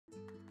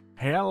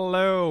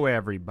Hello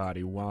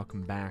everybody,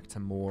 welcome back to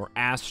more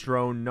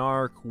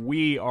Astronarch.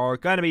 We are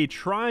going to be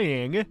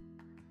trying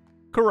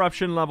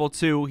Corruption level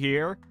 2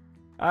 here.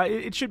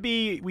 It should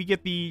be, we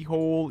get the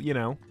whole,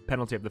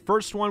 penalty of the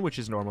first one, which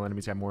is normal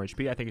enemies have more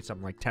HP. I think it's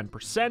something like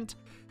 10%.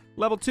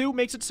 Level 2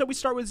 makes it so we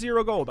start with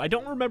 0 gold. I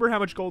don't remember how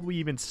much gold we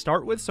even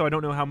start with, so I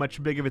don't know how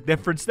big of a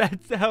difference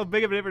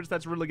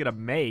that's really going to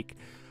make.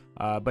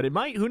 But it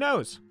might, who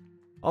knows?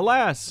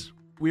 Alas,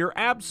 we are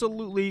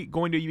absolutely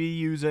going to be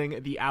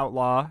using the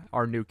Outlaw,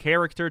 our new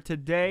character,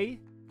 today.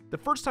 The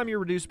first time you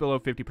reduce below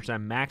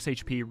 50% max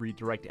HP,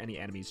 redirect any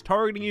enemies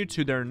targeting you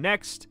to their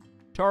next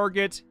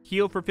target,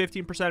 heal for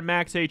 15%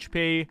 max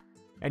HP,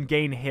 and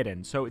gain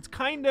hidden. So it's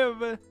kind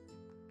of...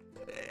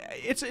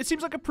 it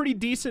seems like a pretty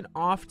decent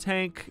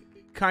off-tank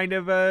kind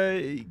of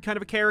a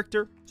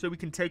character, so we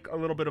can take a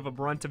little bit of a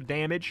brunt of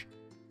damage,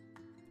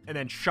 and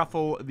then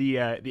shuffle the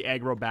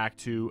aggro back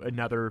to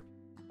another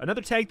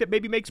tank that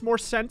maybe makes more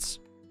sense.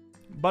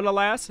 But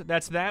alas,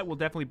 that's that. We'll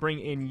definitely bring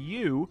in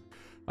you.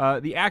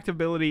 The active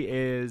ability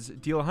is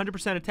deal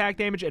 100% attack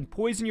damage and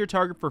poison your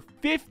target for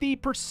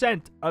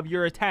 50% of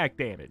your attack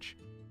damage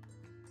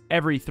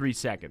every 3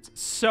 seconds.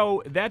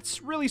 So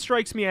that's really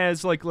strikes me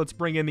as, like, let's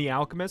bring in the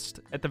Alchemist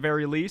at the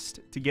very least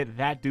to get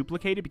that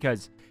duplicated,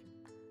 because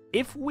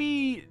if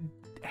we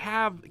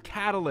have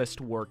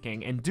Catalyst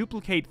working and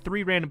duplicate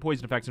 3 random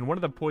poison effects, and one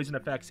of the poison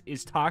effects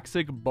is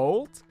Toxic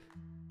Bolt,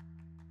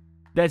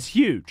 that's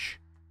huge.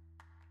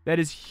 That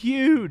is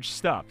huge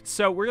stuff.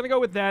 So we're going to go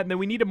with that, and then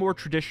we need a more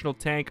traditional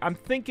tank. I'm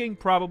thinking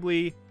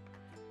probably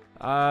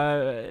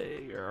the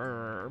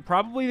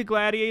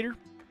Gladiator.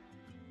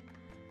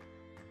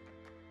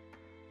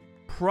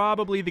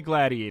 Probably the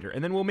Gladiator.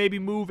 And then we'll maybe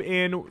move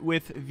in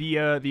with the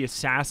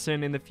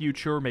Assassin in the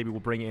future. Maybe we'll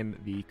bring in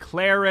the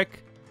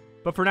Cleric.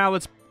 But for now,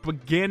 let's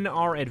begin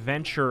our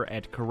adventure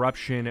at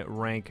Corruption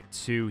rank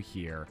 2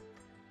 here.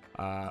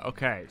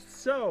 Okay,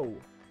 so...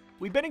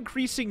 we've been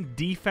increasing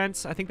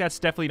defense. I think that's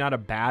definitely not a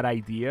bad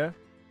idea.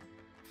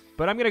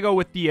 But I'm going to go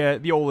with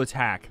the old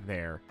attack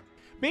there.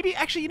 Maybe,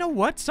 actually, you know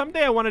what?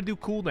 Someday I want to do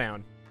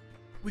cooldown.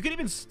 We could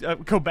even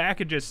go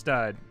back and just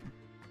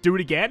do it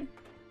again.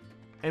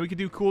 And we could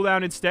do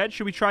cooldown instead.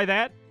 Should we try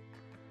that?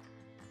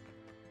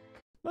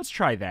 Let's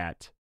try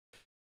that.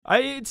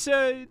 It's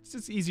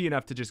just easy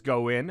enough to just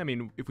go in. I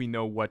mean, if we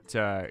know what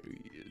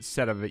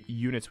set of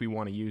units we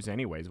want to use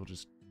anyways, we'll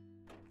just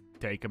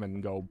take them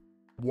and go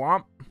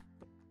whomp.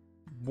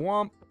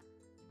 Womp,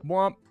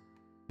 womp.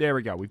 There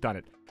we go. We've done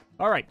it.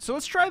 All right, so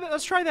let's try that.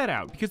 Let's try that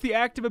out, because the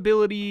active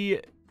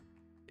ability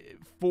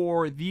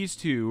for these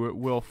two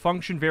will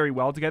function very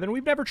well together, and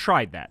we've never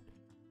tried that.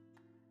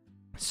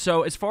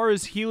 So as far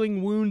as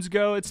healing wounds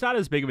go, it's not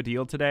as big of a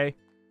deal today.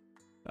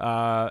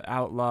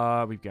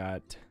 Outlaw. We've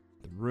got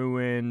the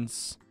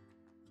ruins.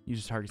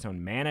 Uses target's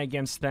own mana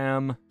against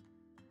them.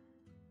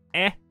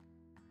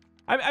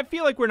 I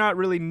feel like we're not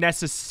really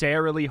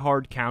necessarily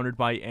hard countered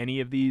by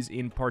any of these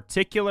in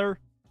particular.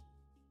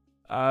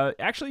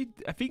 Actually,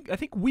 I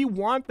think we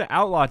want the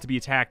Outlaw to be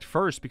attacked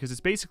first, because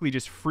it's basically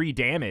just free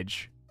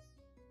damage,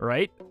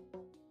 right?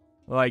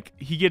 Like,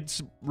 he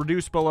gets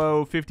reduced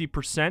below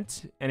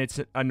 50%, and it's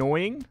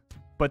annoying,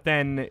 but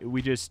then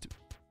we just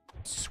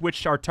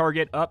switched our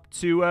target up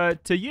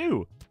to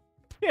you.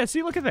 Yeah,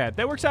 see, look at that.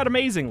 That works out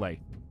amazingly.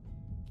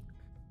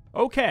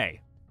 Okay.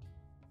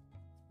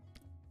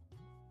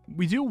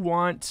 We do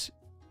want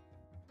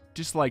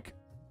just, like,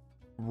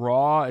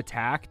 raw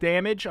attack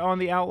damage on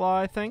the Outlaw,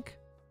 I think.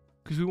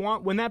 Because we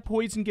want, when that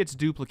poison gets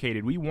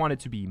duplicated, we want it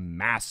to be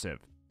massive.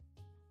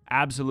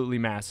 Absolutely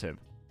massive.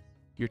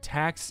 Your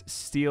attacks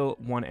steal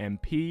 1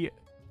 MP.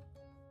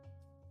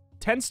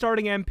 10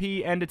 starting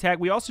MP, end attack.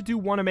 We also do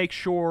want to make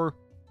sure,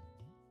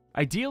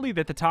 ideally,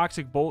 that the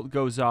Toxic Bolt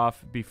goes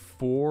off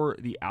before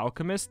the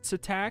Alchemist's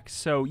attack.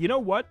 So, you know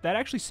what? That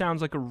actually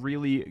sounds like a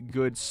really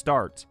good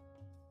start.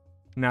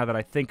 Now that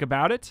I think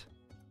about it.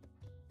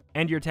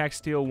 And your attack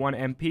steal 1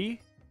 MP.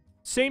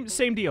 Same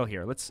deal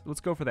here. Let's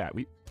go for that.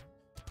 We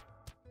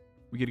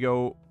could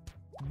go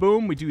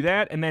boom, we do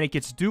that, and then it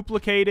gets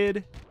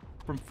duplicated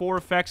from 4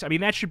 effects. I mean,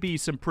 that should be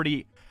some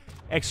pretty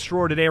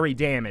extraordinary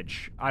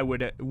damage.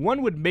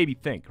 One would maybe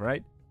think,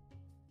 right?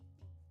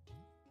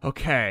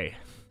 Okay.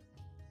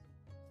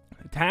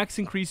 Attacks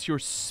increase your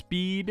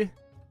speed.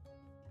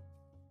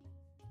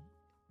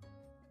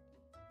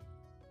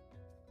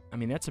 I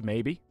mean, that's a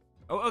maybe.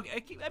 Oh,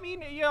 okay. I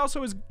mean, he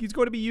also he's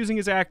going to be using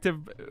his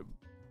active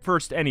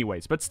first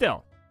anyways, but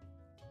still.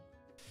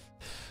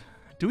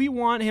 Do we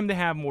want him to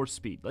have more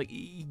speed? Like,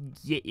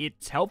 yeah,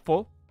 it's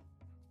helpful.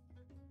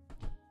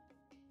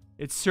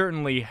 It's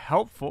certainly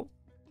helpful.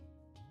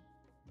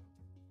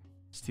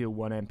 Steal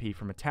 1 MP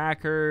from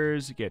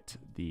attackers. Get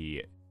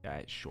the...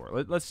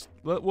 sure.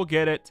 We'll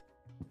get it.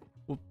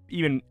 We'll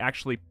even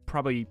actually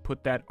probably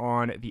put that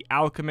on the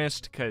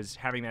Alchemist, because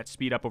having that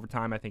speed up over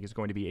time, I think, is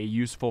going to be a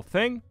useful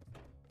thing.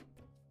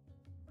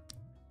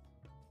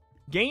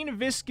 Gain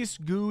viscous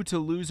goo to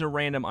lose a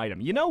random item.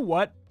 You know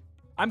what?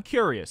 I'm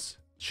curious.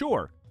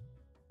 Sure.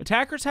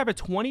 Attackers have a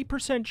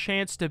 20%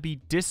 chance to be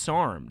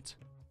disarmed.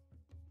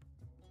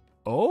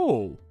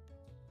 Oh.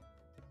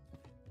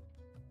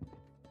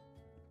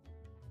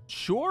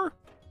 Sure.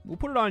 We'll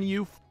put it on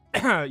you.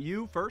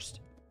 You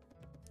first.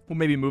 We'll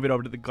maybe move it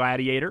over to the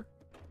Gladiator.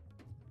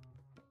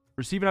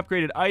 Receive an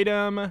upgraded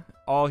item.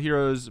 All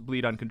heroes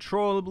bleed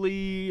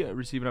uncontrollably.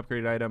 Receive an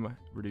upgraded item.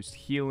 Reduced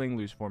healing.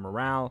 Lose 4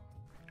 morale.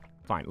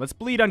 Fine. Let's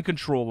bleed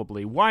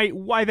uncontrollably.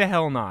 Why the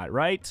hell not,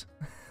 right?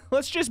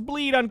 Let's just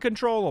bleed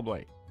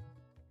uncontrollably.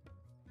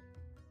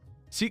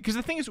 See, because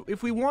the thing is,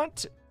 if we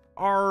want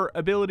our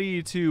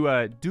ability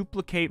to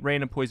duplicate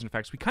random poison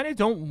effects, we kind of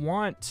don't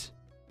want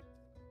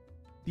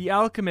the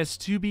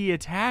alchemist to be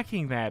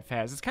attacking that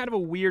fast. It's kind of a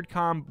weird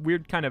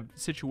kind of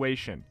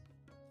situation.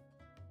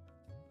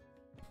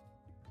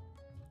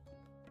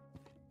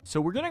 So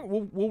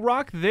we'll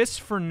rock this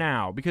for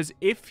now, because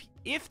if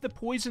the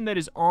poison that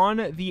is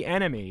on the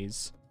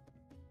enemies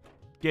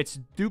gets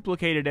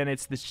duplicated and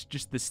it's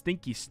just the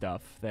stinky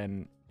stuff,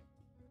 then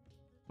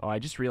oh, I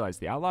just realized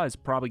the outlaw is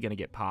probably gonna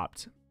get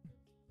popped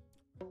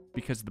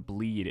because of the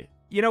bleed.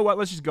 You know what?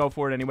 Let's just go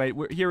for it anyway.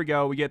 Here we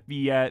go. We get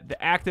the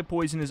active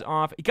poison is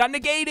off. It got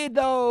negated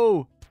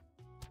though.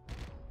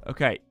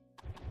 Okay.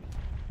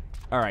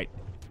 All right.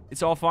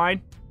 It's all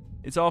fine.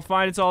 It's all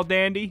fine. It's all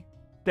dandy.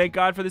 Thank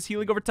God for this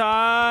healing over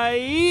time.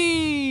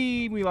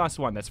 We lost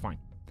 1. That's fine.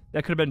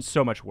 That could have been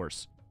so much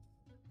worse.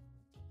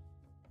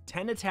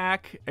 10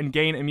 attack and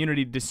gain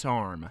immunity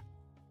disarm.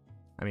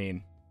 I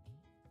mean,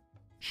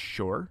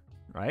 sure,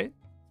 right?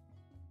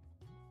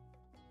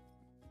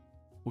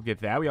 We'll get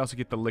that. We also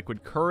get the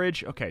liquid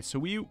courage. Okay, so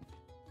we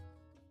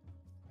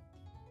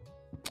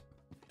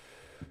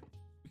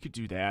could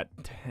do that.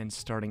 10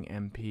 starting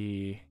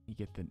MP. You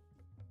get the...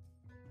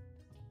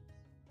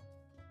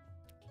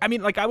 I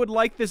mean, like, I would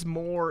like this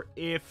more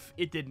if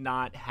it did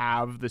not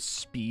have the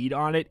speed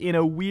on it in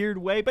a weird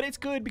way, but it's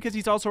good because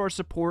he's also our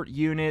support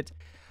unit.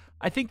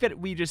 I think that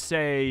we just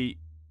say,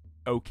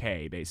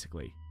 okay,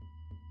 basically.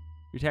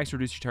 Your attacks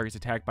reduce your target's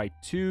attack by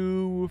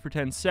 2 for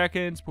 10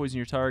 seconds. Poison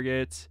your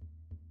target.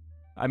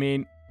 I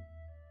mean...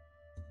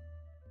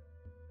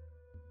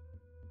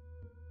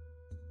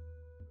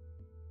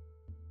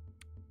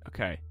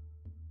 Okay.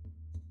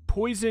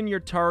 Poison your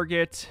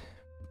target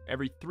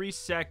every 3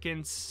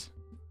 seconds...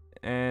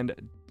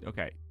 And,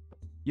 okay.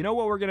 You know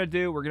what we're going to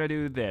do? We're going to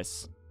do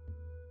this.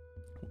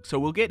 So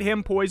we'll get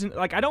him poisoned.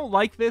 Like, I don't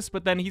like this,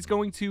 but then he's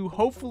going to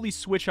hopefully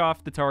switch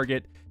off the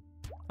target.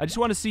 I just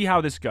want to see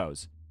how this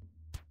goes.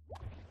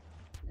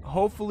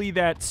 Hopefully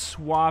that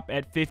swap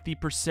at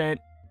 50%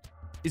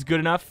 is good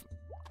enough.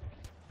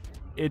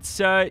 It's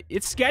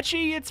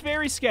sketchy. It's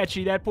very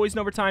sketchy. That poison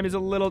over time is a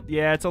little...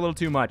 Yeah, it's a little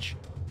too much.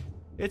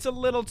 It's a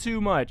little too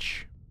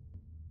much.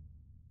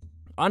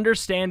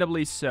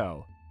 Understandably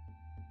so.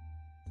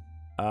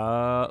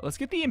 Let's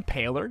get the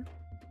Impaler.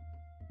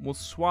 We'll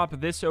swap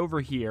this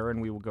over here,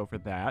 and we will go for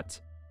that.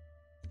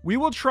 We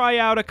will try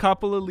out a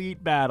couple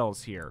elite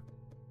battles here.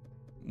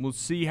 We'll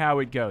see how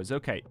it goes.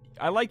 Okay,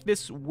 I like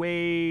this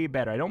way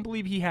better. I don't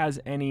believe he has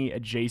any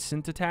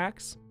adjacent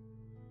attacks.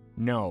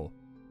 No.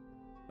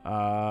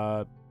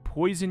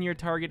 Poison your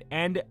target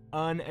and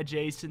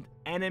unadjacent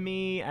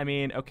enemy. I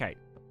mean, okay.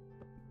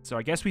 So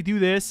I guess we do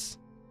this.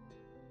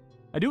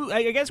 I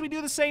guess we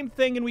do the same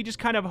thing, and we just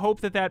kind of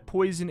hope that that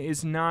poison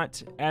is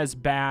not as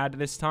bad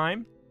this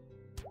time.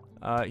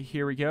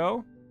 Here we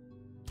go.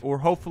 Or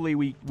hopefully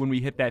when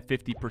we hit that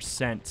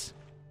 50%.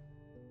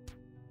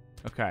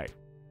 Okay.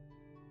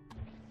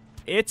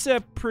 It's a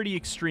pretty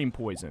extreme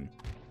poison.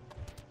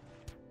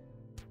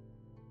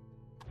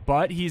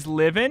 But he's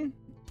living.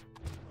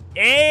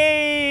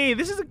 Hey,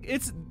 this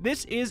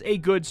is a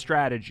good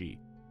strategy.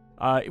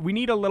 We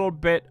need a little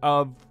bit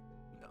of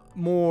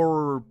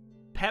more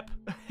pep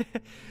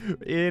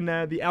in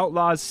the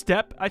Outlaw's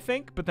step, I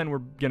think, but then we're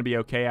gonna be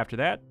okay after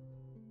that.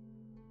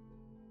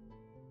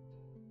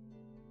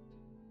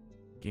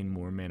 Gain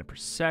more mana per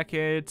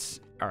second.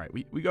 All right,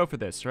 we go for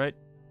this, right?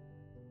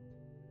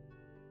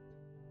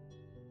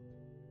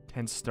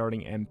 10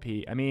 starting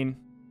MP. I mean,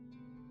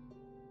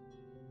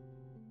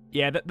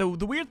 yeah, the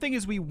weird thing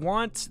is we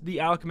want the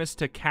Alchemist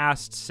to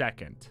cast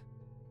second.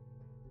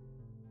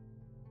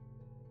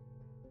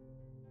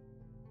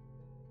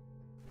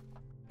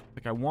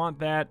 Like, I want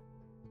that.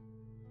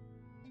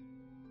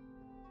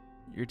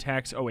 Your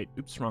attacks... Oh, wait.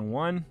 Oops, wrong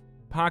one.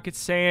 Pocket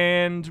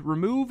Sand.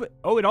 Remove...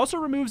 Oh, it also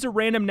removes a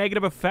random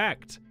negative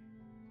effect.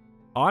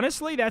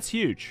 Honestly, that's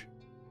huge.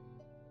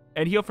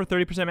 And heal for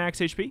 30% max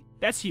HP.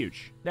 That's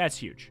huge. That's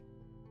huge.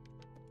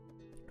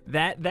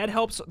 That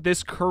helps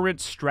this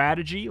current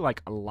strategy,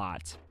 like, a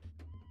lot.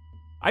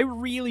 I'm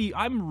really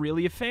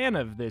a fan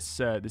of this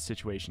this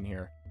situation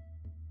here.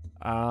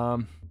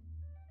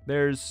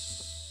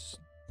 There's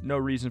no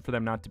reason for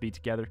them not to be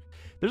together.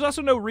 There's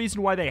also no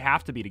reason why they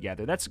have to be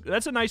together. That's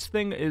a nice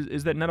thing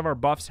is that none of our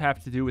buffs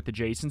have to do with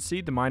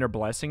adjacency. The Minor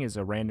Blessing is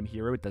a random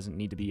hero. It doesn't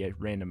need to be a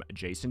random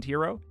adjacent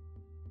hero.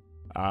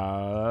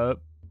 Yeah,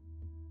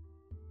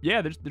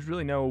 there's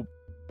really no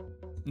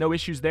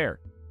issues there.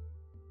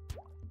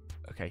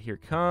 Okay, here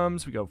it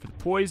comes. We go for the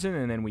poison,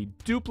 and then we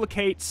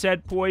duplicate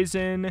said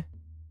poison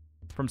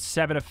from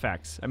 7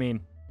 effects. I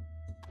mean,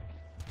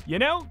 you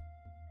know,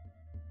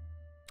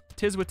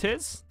 tis what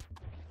tis.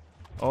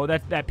 Oh,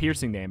 that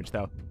piercing damage,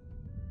 though.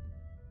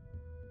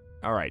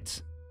 All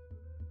right.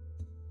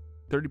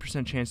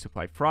 30% chance to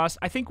apply frost.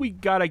 I think we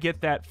gotta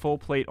get that full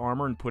plate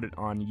armor and put it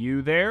on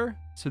you there.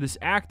 So this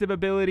active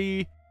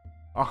ability,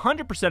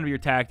 100% of your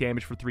attack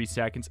damage for 3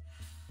 seconds.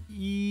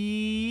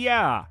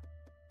 Yeah,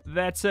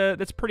 that's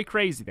pretty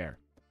crazy there.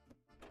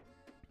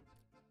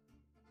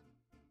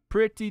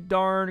 Pretty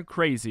darn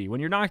crazy. When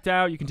you're knocked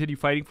out, you continue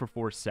fighting for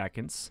 4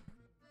 seconds.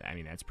 I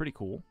mean, that's pretty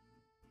cool.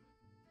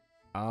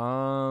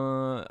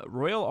 Royal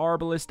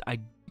Arbalist, I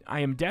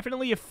am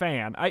definitely a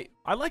fan. I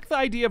like the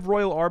idea of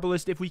Royal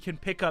Arbalist if we can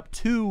pick up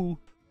 2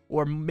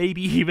 or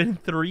maybe even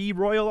 3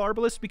 Royal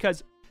Arbalists,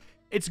 because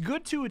it's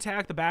good to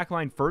attack the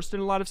backline first in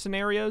a lot of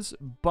scenarios,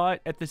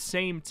 but at the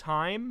same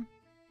time,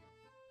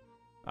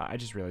 I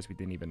just realized we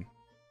didn't even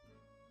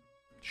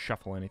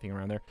shuffle anything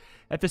around there.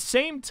 At the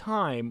same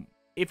time,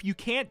 if you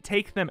can't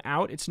take them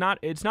out, it's not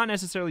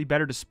necessarily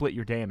better to split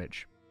your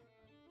damage.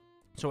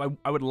 So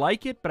I would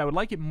like it, but I would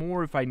like it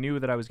more if I knew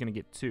that I was going to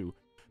get 2.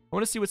 I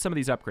want to see what some of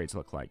these upgrades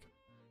look like.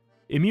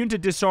 Immune to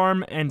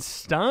disarm and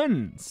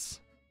stuns.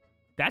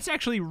 That's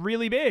actually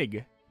really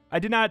big. I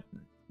did not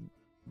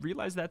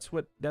realize that's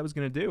what that was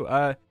going to do.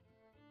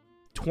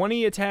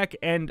 20 attack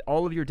and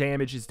all of your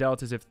damage is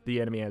dealt as if the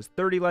enemy has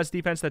 30 less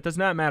defense. That does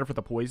not matter for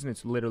the poison.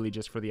 It's literally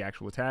just for the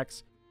actual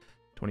attacks.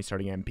 20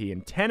 starting MP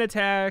and 10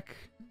 attack.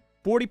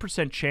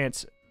 40%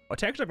 chance.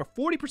 Attacks have a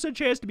 40%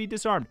 chance to be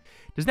disarmed.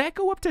 Does that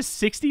go up to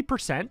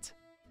 60%?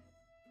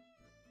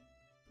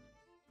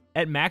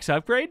 At max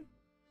upgrade?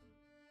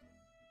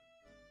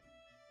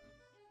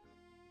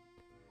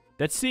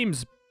 That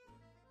seems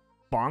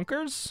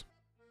bonkers.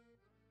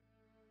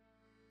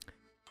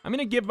 I'm going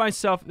to give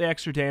myself the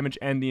extra damage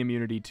and the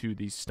immunity to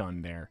the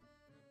stun there.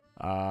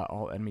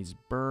 All enemies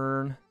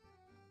burn.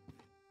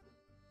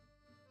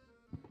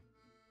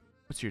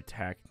 What's your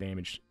attack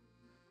damage?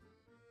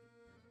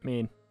 I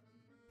mean,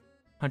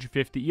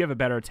 150. You have a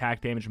better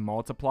attack damage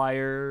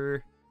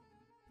multiplier.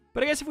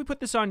 But I guess if we put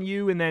this on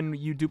you and then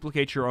you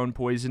duplicate your own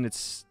poison,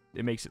 it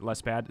makes it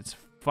less bad. It's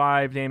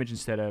 5 damage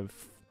instead of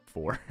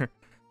 4.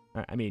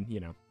 I mean, you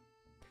know.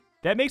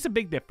 That makes a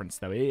big difference,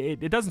 though.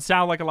 It doesn't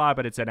sound like a lot,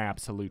 but it's an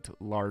absolute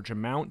large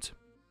amount.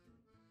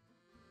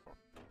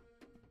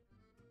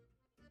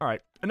 All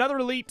right, another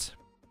elite.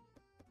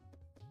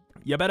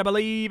 You better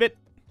believe it.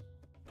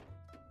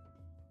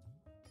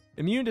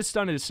 Immune to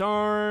stun and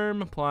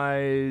disarm.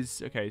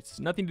 Applies... Okay, it's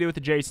nothing to do with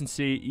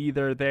adjacency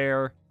either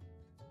there.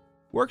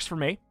 Works for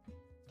me.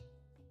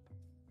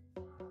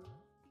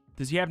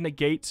 Does he have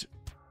negate?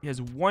 He has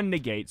 1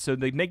 negate, so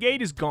the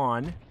negate is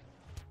gone.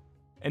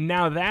 And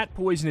now that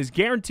poison is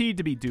guaranteed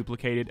to be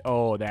duplicated.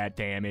 Oh, that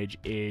damage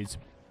is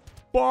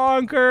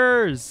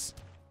bonkers!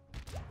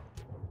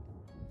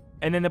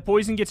 And then the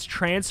poison gets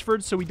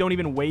transferred so we don't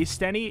even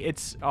waste any.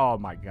 It's... Oh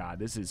my god,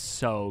 this is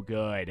so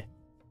good.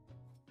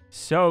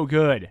 So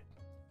good.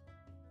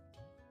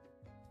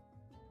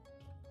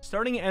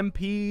 Starting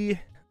MP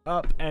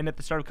up, and at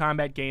the start of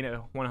combat, gain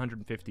a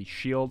 150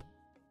 shield.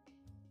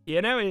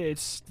 You know,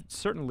 it's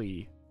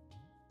certainly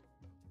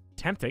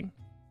tempting.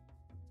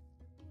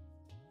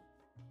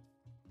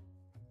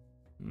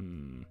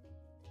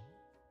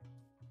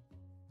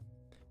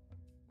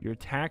 Your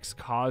attacks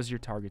cause your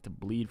target to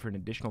bleed for an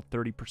additional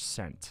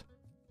 30%.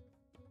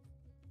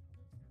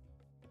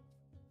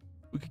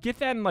 We could get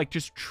that and, like,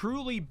 just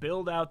truly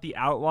build out the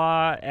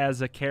Outlaw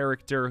as a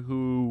character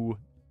who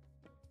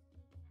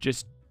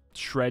just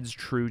shreds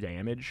true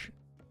damage.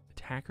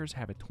 Attackers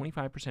have a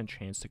 25%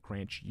 chance to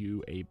grant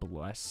you a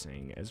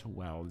blessing as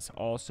well. It's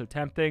also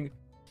tempting.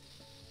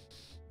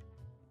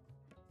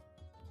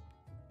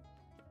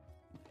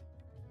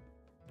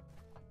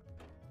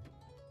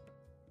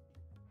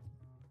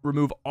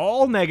 Remove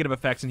all negative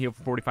effects and heal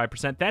for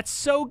 45%. That's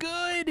so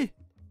good!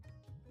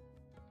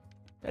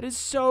 That is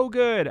so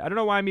good. I don't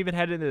know why I'm even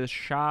headed to the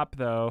shop,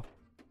 though.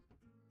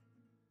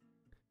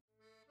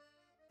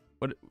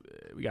 What?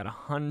 We got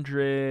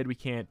 100. We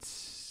can't...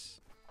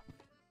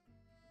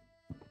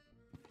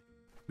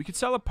 We could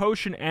sell a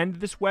potion and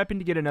this weapon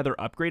to get another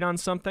upgrade on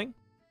something.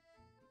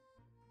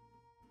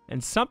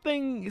 And some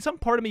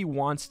part of me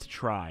wants to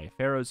try.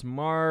 Pharaoh's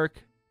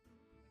Mark.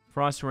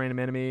 Frost to random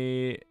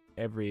enemy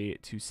every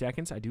 2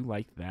 seconds. I do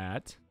like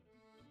that.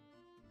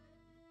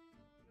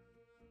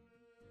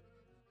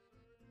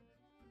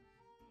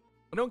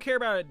 I don't care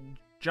about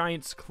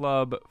Giant's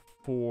Club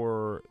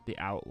for the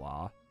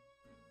Outlaw.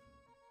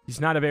 He's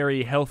not a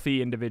very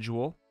healthy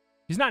individual.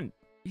 He's not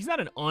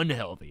an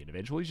unhealthy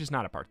individual. He's just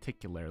not a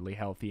particularly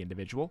healthy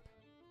individual.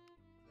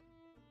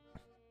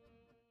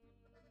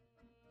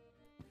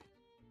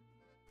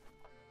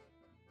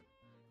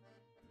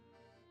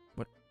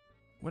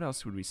 What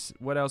else would we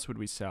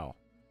sell?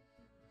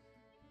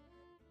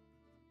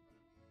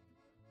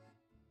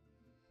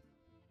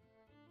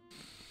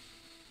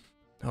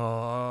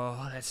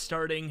 Oh, that's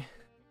starting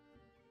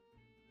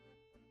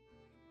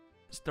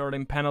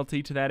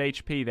penalty to that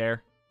HP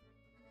there.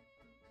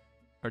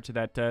 Or to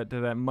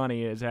that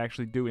money is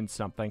actually doing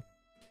something.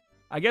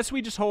 I guess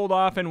we just hold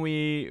off and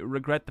we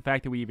regret the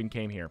fact that we even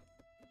came here.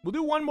 We'll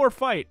do one more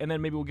fight, and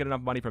then maybe we'll get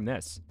enough money from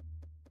this.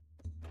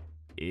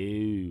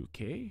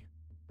 Okay.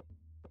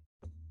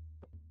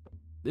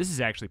 This is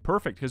actually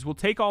perfect, because we'll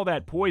take all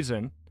that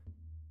poison.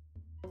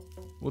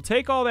 We'll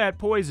take all that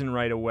poison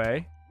right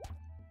away,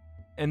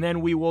 and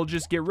then we will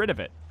just get rid of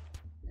it.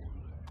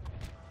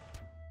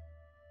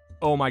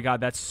 Oh my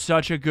god, that's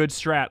such a good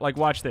strat. Like,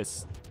 watch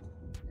this.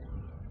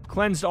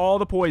 Cleansed all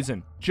the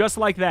poison. Just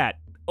like that.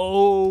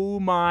 Oh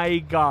my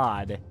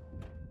god.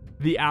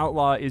 The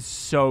Outlaw is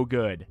so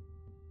good.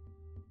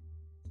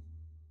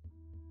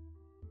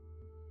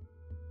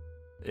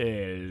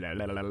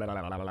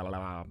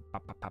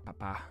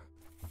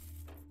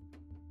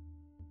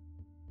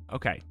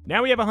 Okay,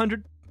 now we have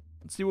 100.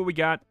 Let's see what we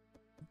got.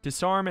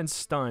 Disarm and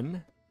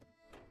stun.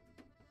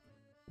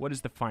 What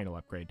is the final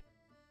upgrade?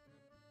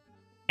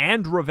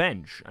 And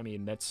revenge. I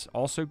mean, that's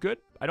also good.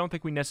 I don't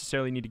think we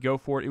necessarily need to go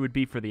for it. It would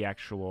be for the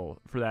actual,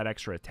 for that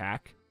extra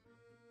attack.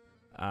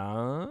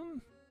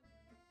 I'm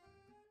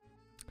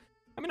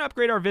gonna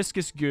upgrade our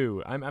viscous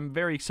goo. I'm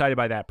very excited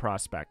by that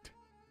prospect.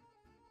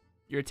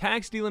 Your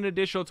attacks deal an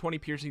additional 20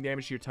 piercing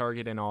damage to your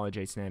target and all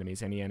adjacent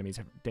enemies. Any enemies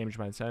have damaged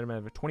by this item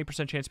have a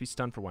 20% chance to be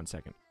stunned for 1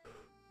 second.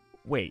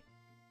 Wait.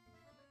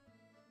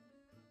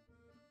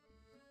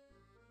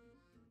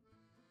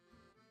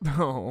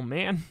 Oh,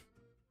 man.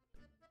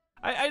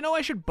 I know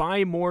I should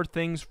buy more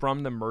things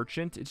from the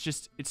merchant. It's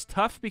just, it's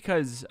tough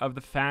because of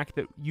the fact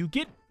that you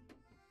get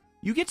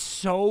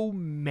so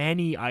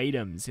many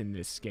items in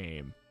this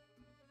game.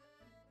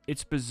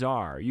 It's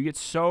bizarre. You get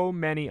so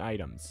many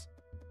items.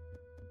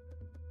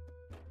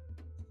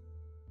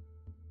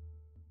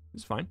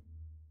 It's fine.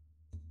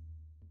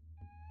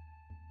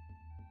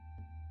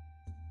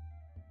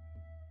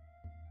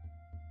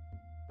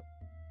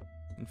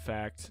 In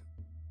fact,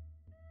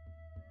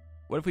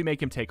 what if we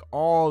make him take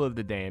all of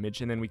the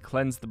damage and then we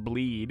cleanse the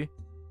bleed?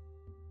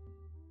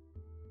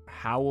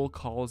 Howl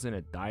calls in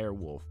a dire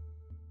wolf.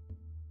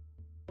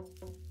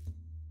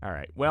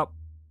 Alright, well,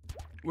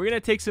 we're going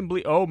to take some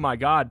bleed. Oh my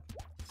god.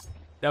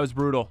 That was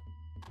brutal.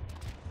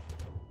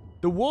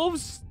 The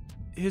wolves,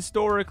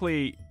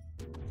 historically...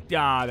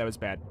 Ah, that was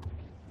bad.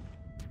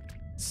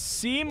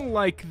 Seem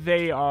like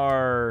they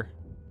are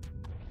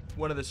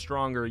one of the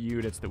stronger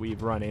units that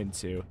we've run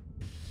into.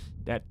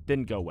 That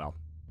didn't go well.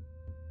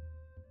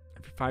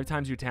 Every 5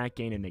 times you attack,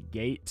 gain a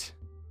negate.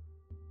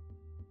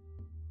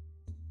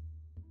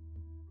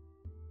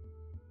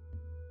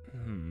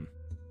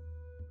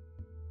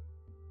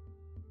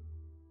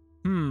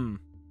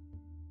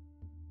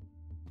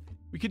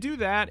 We could do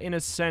that in a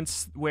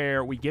sense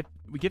where we get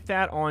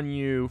that on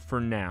you for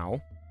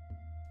now.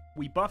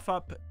 We buff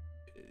up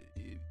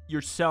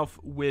yourself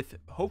with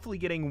hopefully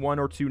getting 1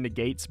 or 2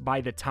 negates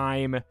by the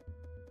time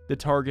the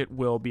target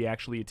will be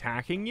actually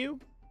attacking you.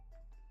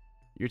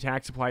 Your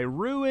attacks apply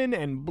ruin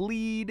and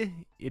bleed.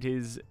 It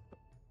is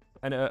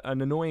an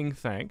annoying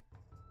thing.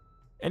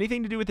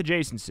 Anything to do with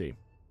adjacency.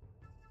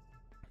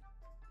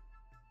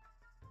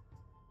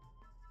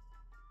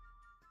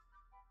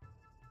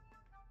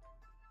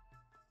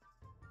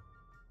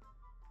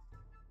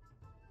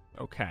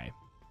 Okay.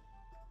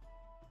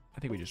 I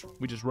think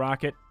we just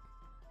rock it.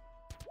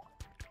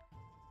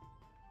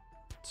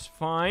 It's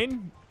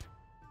fine.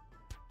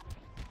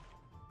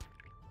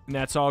 And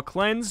that's all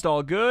cleansed,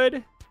 all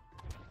good.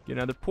 Get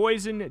another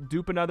poison,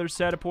 dupe another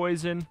set of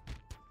poison.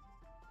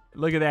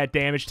 Look at that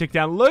damage tick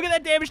down. Look at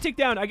that damage tick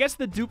down. I guess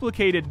the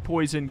duplicated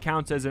poison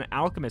counts as an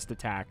alchemist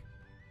attack.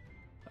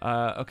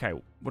 Okay,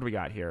 what do we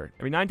got here?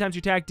 Every 9 times you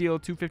attack, deal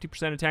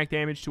 250% attack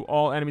damage to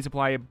all enemies.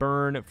 Apply a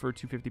burn for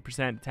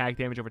 250% attack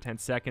damage over 10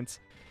 seconds.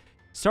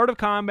 Start of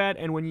combat,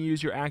 and when you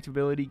use your active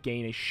ability,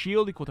 gain a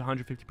shield equal to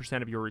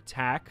 150% of your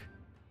attack.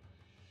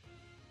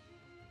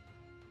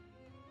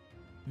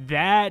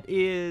 That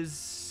is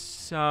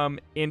some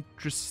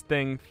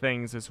interesting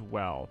things as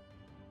well.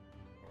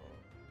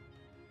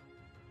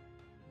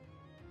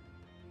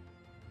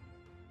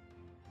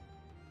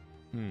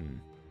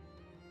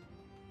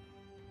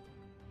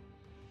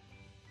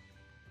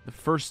 The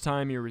first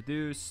time you're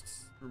reduced,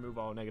 remove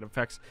all negative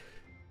effects.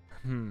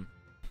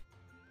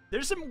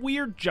 There's some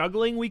weird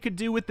juggling we could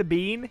do with the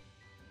bean.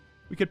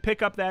 We could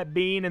pick up that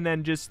bean and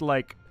then just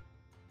like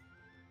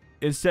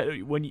instead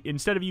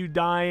of you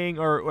dying,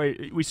 or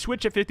wait, we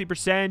switch at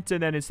 50%,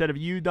 and then instead of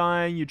you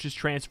dying, you just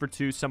transfer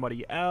to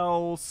somebody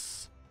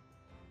else.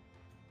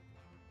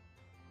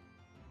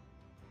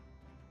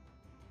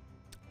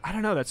 I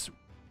don't know. That's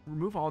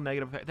remove all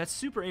negative effects. That's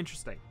super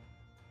interesting.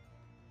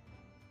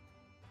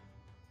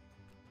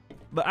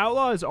 The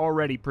Outlaw is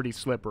already pretty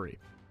slippery.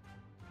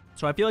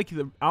 So I feel like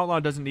the Outlaw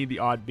doesn't need the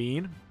odd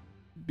bean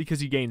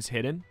because he gains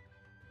hidden.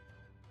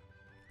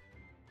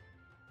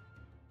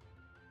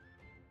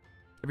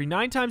 Every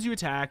 9 times you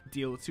attack,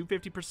 deal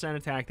 250%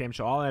 attack damage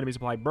to all enemies.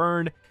 Apply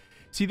burn.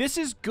 See, this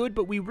is good,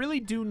 but we really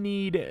do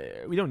need...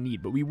 we don't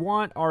need, but we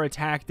want our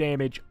attack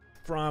damage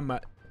from...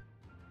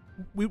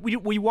 We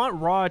want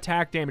raw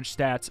attack damage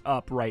stats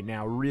up right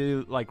now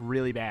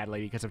really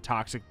badly because of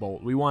Toxic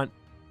Bolt. We want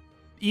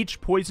each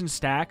poison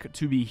stack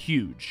to be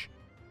huge.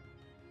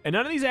 And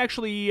none of these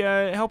actually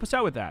help us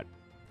out with that.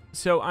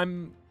 So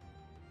I'm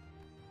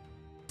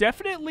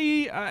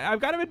definitely, I've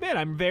got to admit,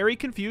 I'm very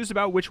confused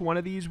about which one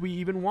of these we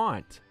even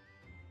want.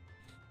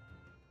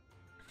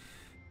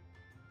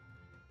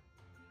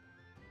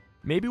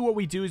 Maybe what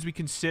we do is we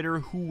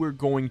consider who we're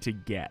going to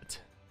get.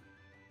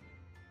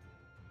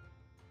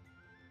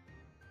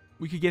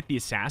 We could get the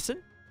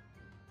assassin.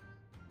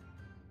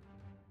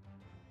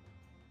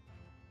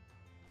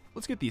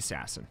 Let's get the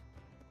assassin.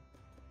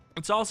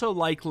 It's also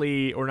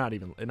likely, or not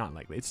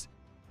likely, it's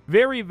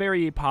very,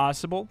 very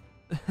possible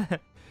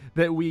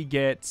that we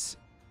get,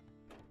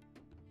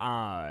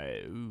 bring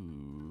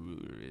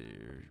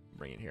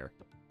it here.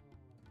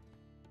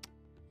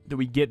 That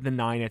we get the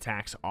 9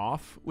 attacks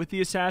off with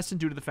the assassin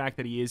due to the fact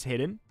that he is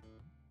hidden.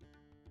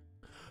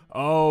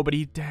 Oh, but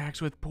he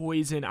attacks with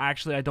poison.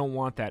 Actually, I don't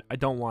want that. I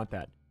don't want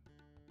that.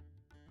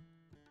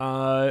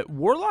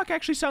 Warlock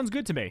actually sounds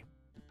good to me.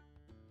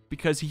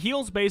 Because he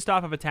heals based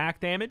off of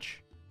attack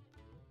damage.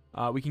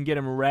 We can get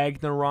him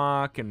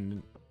Ragnarok,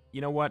 and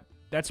you know what?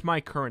 That's my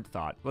current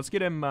thought. Let's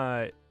get him,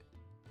 okay,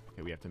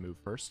 we have to move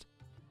first.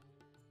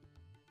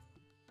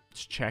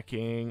 Just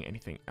checking.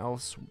 Anything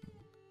else?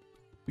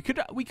 We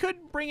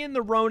could bring in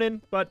the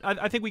Ronin, but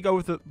I think we go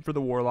with for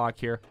the Warlock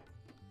here.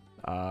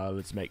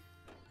 Let's make...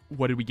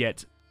 What did we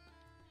get?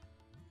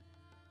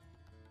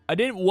 I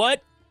didn't...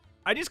 What?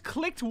 I just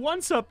clicked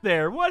once up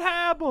there. What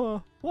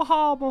happened? What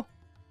happened?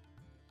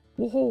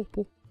 What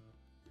happened?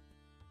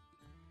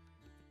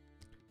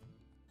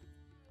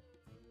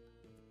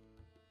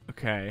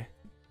 Okay.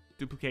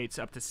 Duplicates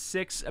up to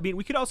 6. I mean,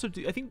 we could also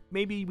do... I think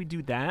maybe we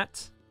do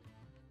that.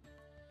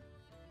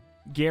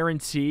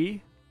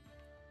 Guarantee.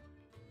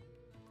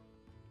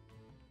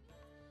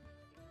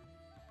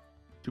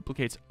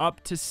 Duplicates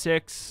up to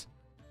 6.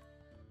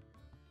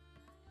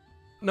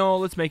 No,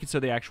 let's make it so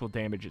the actual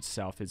damage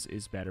itself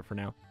is better for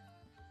now.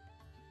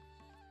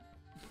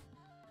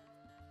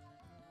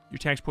 Your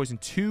attacks poison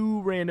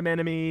 2 random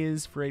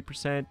enemies for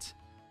 8%.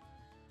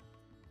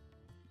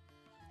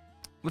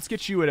 Let's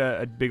get you at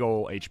a big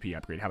ol' HP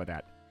upgrade. How about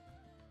that?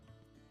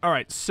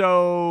 Alright,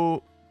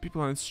 so...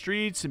 People on the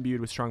streets,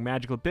 imbued with strong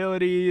magical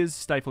abilities,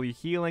 stifle your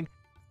healing.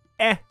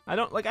 I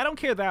don't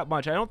care that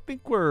much. I don't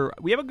think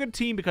we have a good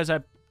team because I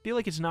feel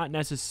like it's not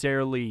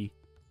necessarily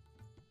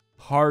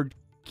hard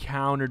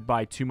countered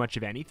by too much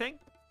of anything.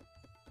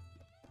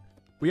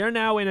 We are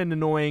now in an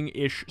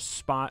annoying-ish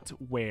spot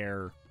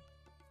where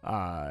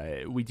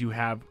we do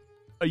have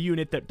a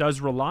unit that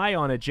does rely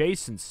on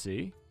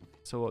adjacency.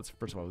 So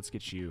first of all, let's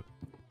get you...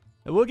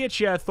 We'll get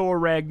you a Thor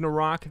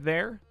Ragnarok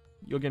there.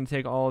 You're going to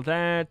take all of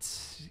that.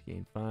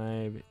 Gain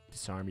 5.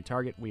 Disarm your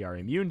target. We are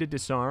immune to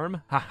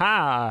disarm.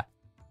 Haha!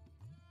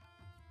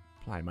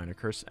 Apply minor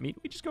curse. I mean,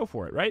 we just go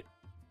for it, right?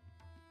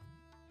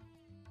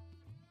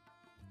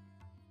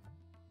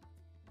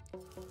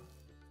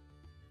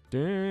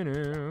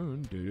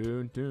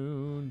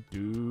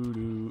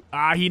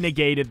 Ah, he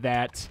negated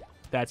that.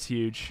 That's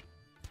huge.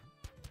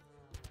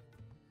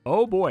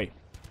 Oh boy.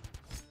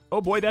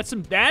 Oh boy, that's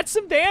some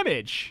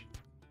damage.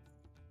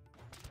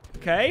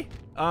 Okay.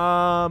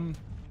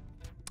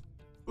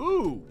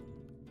 Ooh.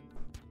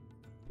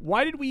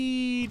 Why did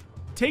we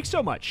take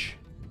so much?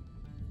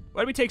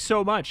 Why did we take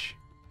so much?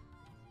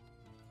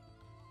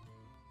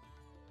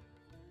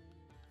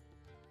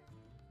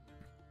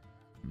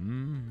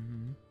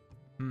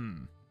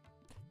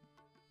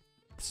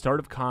 Start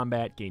of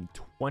combat, gain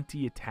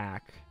 20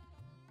 attack.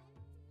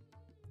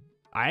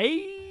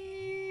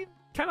 I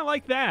kind of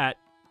like that.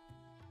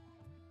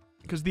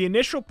 Because the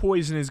initial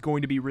poison is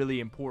going to be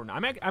really important.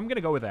 I'm going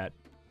to go with that.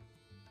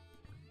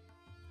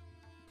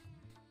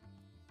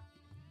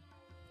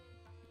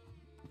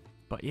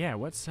 But yeah,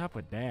 what's up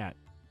with that?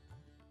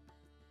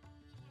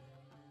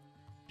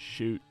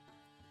 Shoot.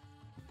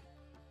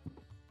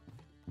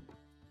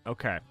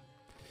 Okay.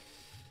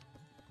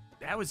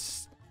 That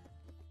was...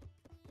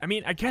 I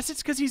mean, I guess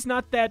it's because he's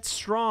not that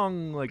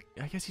strong. Like,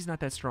 I guess he's not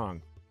that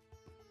strong.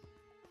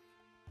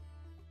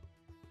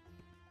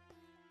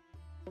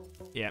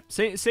 Yeah,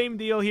 same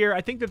deal here.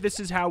 I think that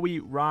this is how we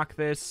rock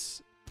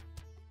this.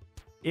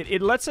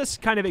 It lets us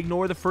kind of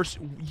ignore the first...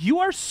 You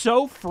are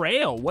so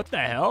frail. What the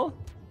hell?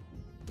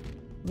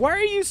 Why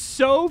are you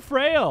so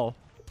frail?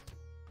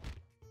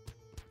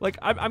 Like,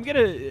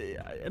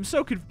 I'm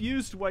so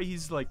confused why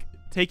he's, like,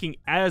 taking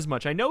as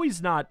much. I know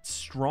he's not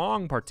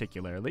strong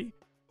particularly.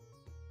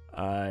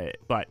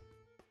 But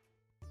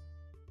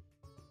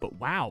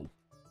wow.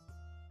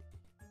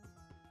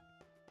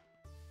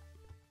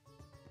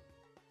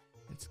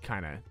 It's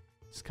kind of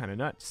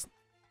nuts.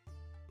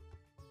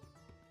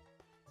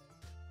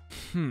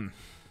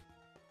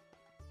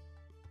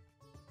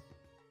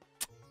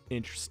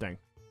 Interesting.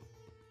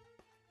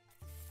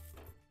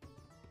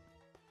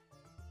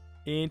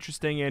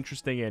 Interesting.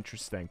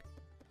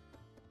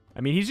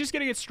 I mean, he's just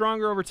gonna get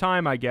stronger over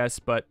time, I guess,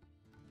 but...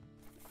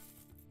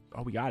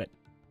 Oh, we got it.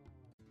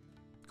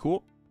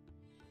 Cool.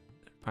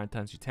 5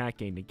 times your attack,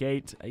 gain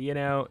negate. You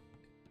know,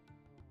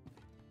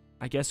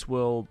 I guess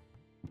we'll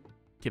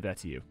give that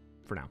to you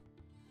for now.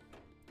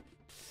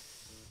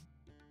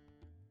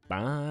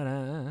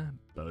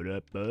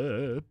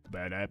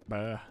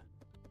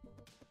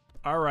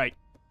 All right.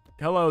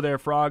 Hello there,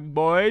 frog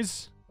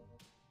boys.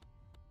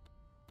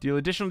 Deal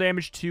additional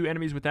damage to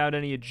enemies without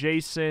any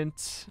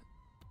adjacent.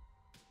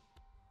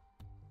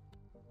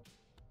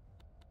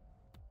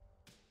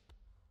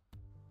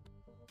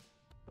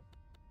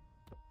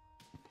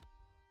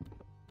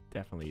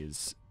 Definitely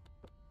is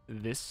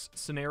this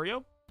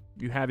scenario.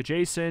 You have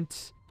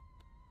adjacent.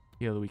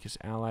 Heal the weakest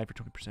ally for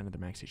 20% of the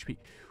max HP.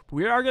 But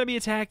we are going to be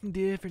attacking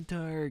different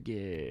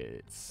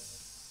targets.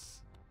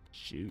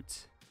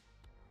 Shoot.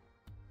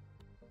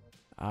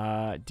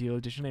 Deal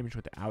additional damage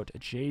without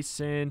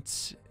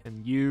adjacent.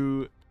 And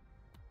you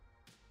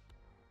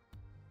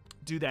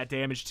do that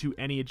damage to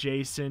any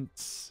adjacent.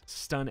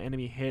 Stun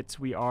enemy hits.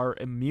 We are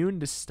immune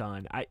to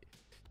stun. I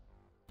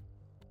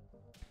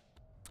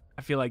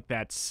feel like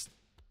that's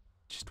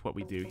just what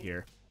we do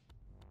here.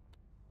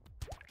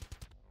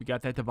 We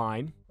got that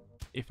divine,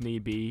 if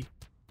need be.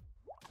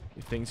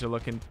 If things are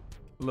looking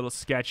a little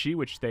sketchy,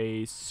 which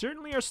they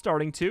certainly are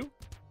starting to.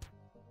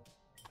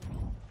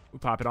 We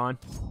pop it on.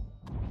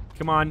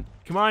 Come on.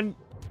 Come on.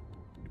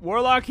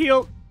 Warlock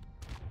heal.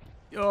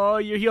 Oh,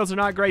 your heals are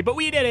not great, but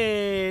we did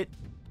it.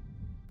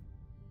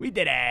 We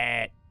did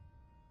it.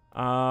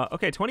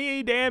 Okay,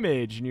 28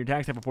 damage, and your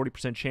attacks have a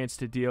 40% chance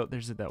to deal.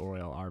 There's the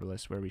Royal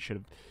Arbalest where we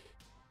should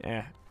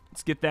have.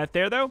 Let's get that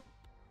there, though.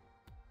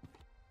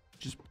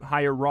 Just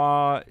higher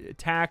raw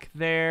attack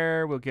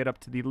there. We'll get up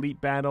to the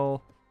elite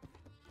battle.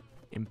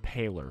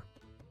 Impaler.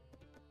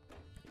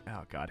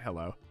 Oh, God,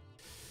 hello.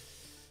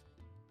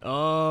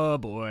 Oh,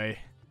 boy.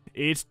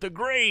 It's the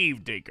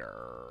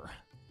Gravedigger.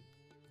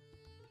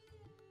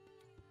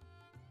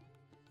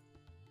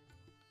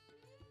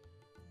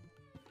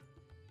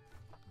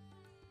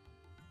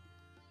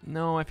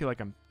 No, I feel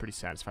like I'm pretty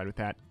satisfied with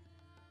that.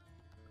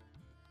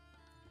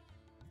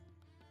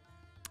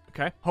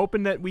 Okay,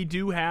 hoping that we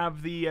do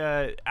have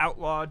the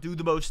Outlaw do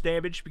the most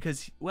damage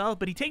because, well,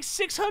 but he takes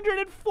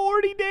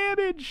 640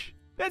 damage.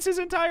 That's his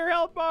entire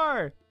health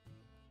bar.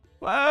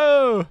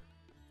 Whoa.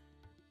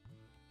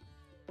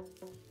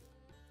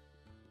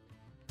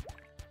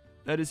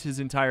 That is his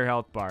entire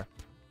health bar.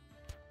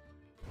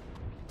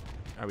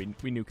 All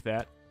right, we nuke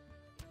that.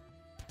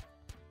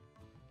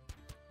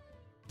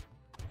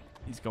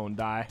 He's going to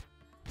die.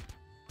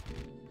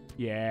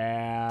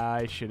 Yeah,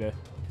 I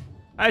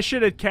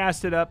should have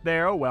cast it up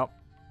there. Oh, well.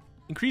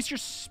 Increase your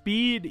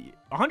speed.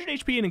 100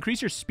 HP and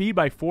increase your speed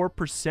by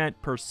 4%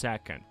 per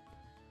second.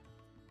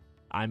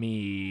 I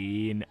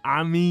mean,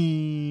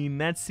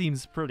 that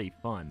seems pretty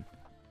fun.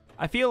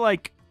 I feel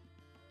like...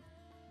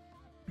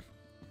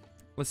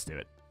 Let's do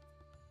it.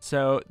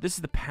 So, this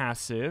is the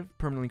passive.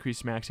 Permanently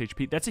increase max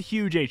HP. That's a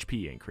huge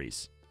HP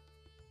increase.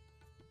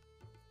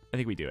 I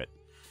think we do it.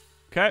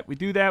 Okay, we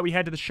do that. We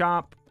head to the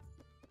shop.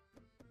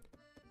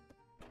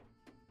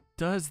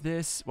 Does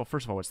this... Well,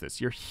 first of all, what's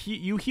this? You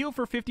heal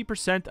for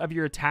 50% of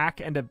your attack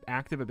and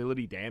active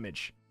ability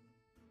damage.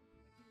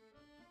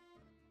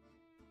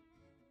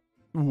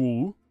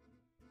 Ooh.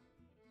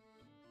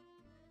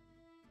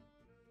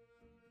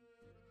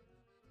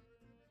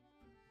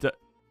 But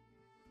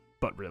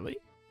really?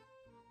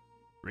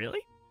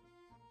 Really?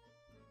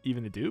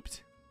 Even the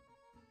duped?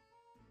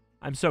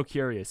 I'm so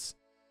curious.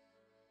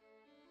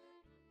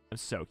 I'm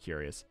so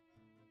curious.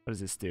 What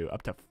does this do?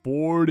 Up to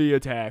 40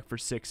 attack for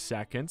 6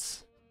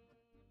 seconds.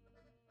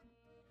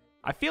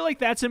 I feel like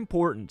that's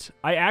important.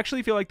 I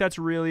actually feel like that's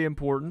really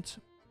important.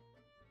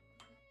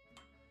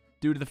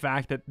 Due to the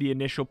fact that the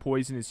initial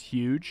poison is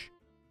huge.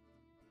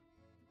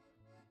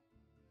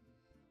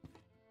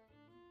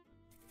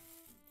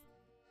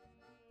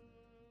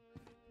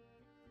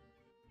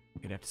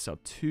 We're gonna have to sell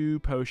 2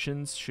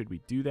 potions. Should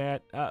we do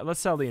that? Let's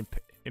sell the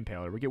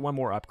Impaler. We get 1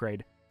 more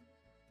upgrade.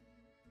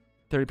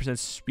 30%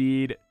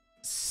 speed.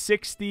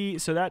 60.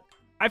 So that...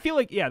 I feel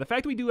like, yeah, the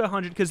fact that we do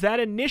 100... Because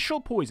that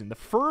initial poison, the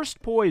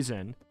first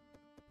poison...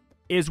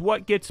 is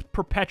what gets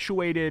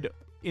perpetuated,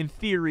 in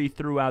theory,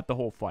 throughout the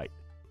whole fight.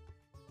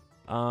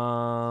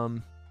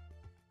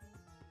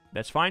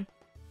 That's fine.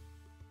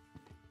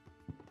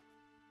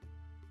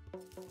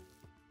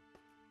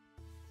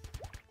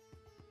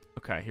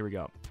 Okay, here we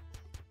go.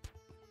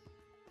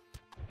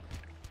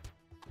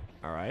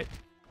 Alright.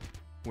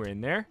 We're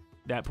in there.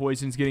 That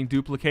poison's getting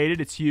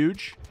duplicated. It's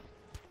huge.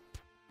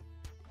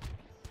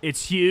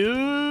 It's huge!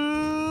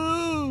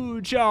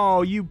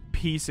 Oh, you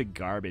piece of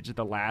garbage at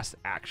the last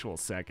actual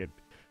second.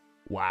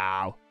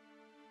 Wow.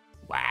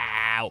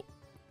 Wow.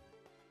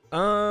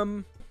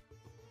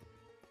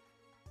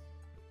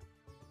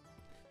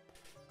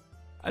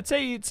 I'd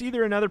say it's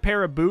either another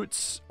pair of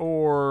boots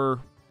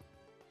or...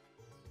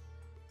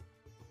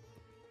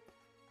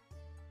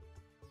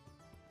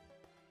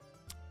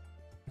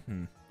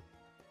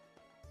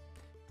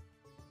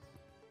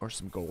 Or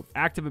some gold.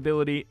 Active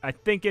ability. I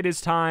think it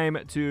is time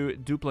to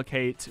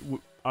duplicate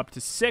up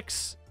to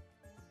 6.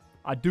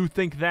 I do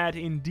think that,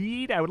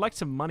 indeed. I would like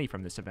some money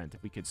from this event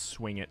if we could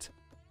swing it.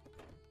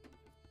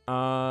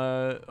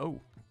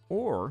 Oh.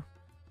 Or,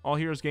 all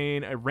heroes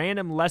gain a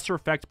random lesser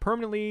effect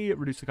permanently.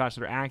 Reduce the cost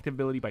of their active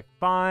ability by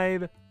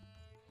 5.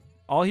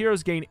 All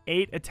heroes gain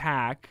 8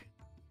 attack.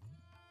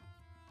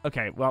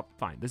 Okay, well,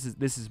 fine.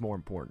 This is more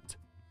important.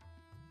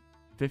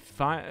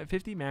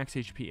 50 max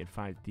HP and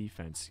 5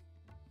 defense.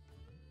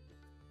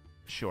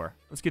 Sure.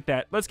 Let's get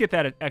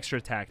that extra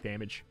attack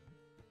damage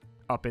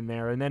up in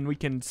there, and then we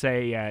can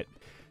say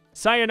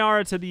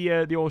sayonara to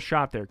the old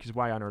shop there, because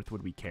why on earth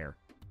would we care?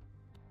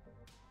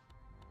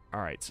 All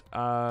right.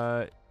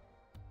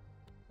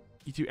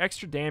 You do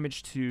extra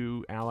damage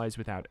to allies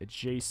without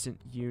adjacent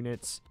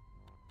units.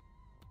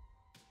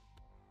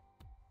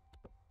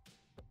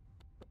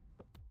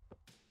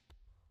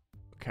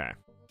 Okay.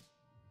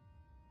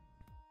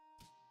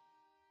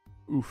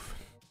 Oof.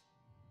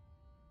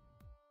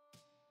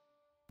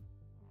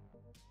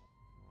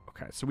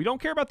 Okay, so we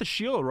don't care about the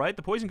shield, right?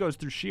 The poison goes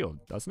through shield,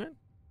 doesn't it?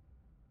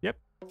 Yep.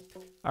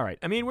 All right.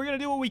 I mean, we're going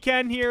to do what we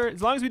can here.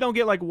 As long as we don't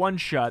get, like, one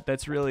shot,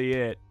 that's really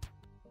it.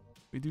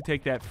 We do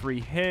take that free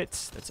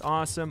hit. That's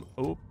awesome.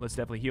 Oh, let's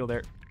definitely heal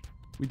there.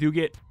 We do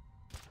get...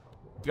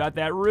 Got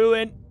that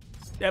ruin.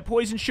 That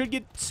poison should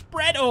get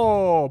spread.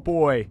 Oh,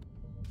 boy.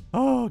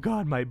 Oh,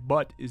 God, my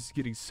butt is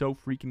getting so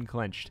freaking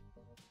clenched.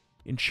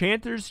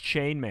 Enchanter's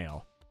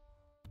Chainmail.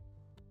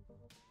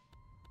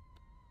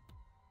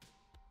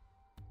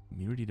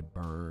 Immunity to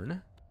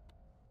burn.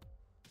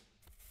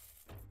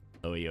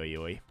 Oi, oi,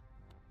 oi.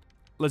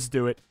 Let's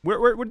do it.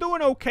 We're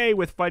doing okay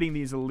with fighting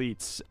these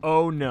elites.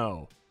 Oh,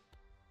 no.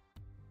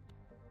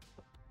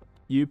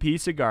 You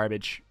piece of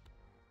garbage.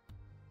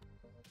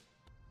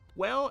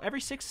 Well,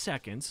 every 6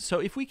 seconds. So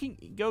if we can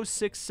go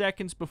 6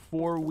 seconds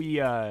before we,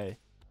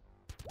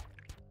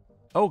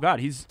 Oh, God,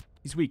 he's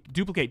weak.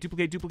 Duplicate,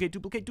 duplicate, duplicate,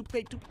 duplicate,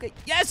 duplicate, duplicate.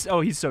 Yes!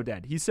 Oh, he's so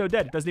dead. He's so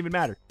dead. It doesn't even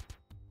matter.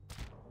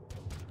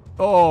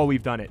 Oh,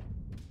 we've done it.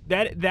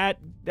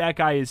 That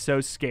guy is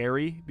so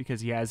scary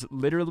because he has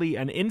literally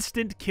an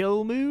instant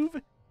kill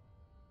move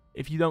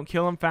if you don't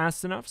kill him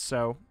fast enough.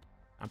 So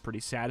I'm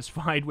pretty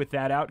satisfied with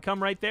that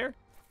outcome right there.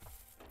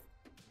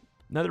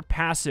 Another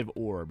passive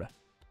orb.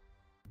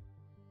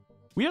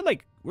 We're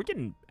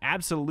getting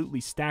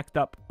absolutely stacked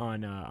up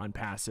on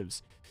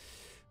passives.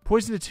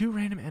 Poison to 2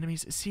 random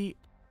enemies. See,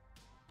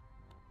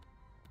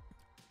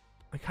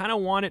 I kind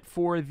of want it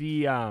for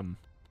the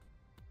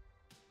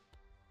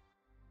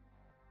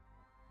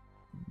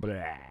blah.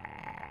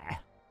 I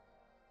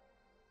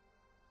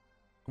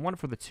want it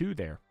for the 2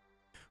 there.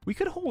 We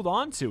could hold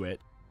on to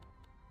it.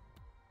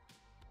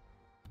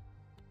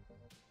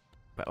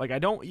 But like I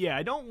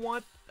don't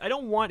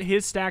want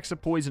his stacks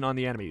of poison on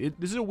the enemy.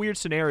 This is a weird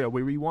scenario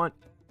where we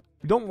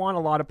don't want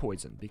a lot of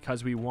poison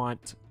because we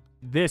want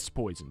this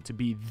poison to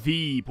be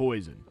the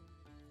poison.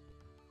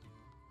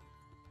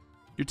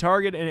 Your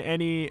target and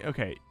any and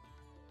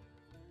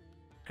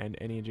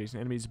any adjacent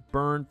enemies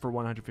burn for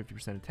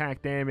 150%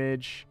 attack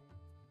damage.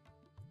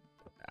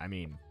 I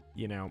mean,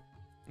 you know,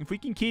 if we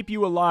can keep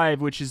you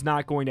alive, which is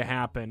not going to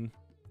happen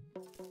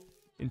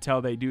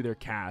until they do their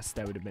cast,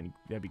 that'd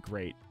be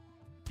great.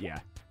 Yeah.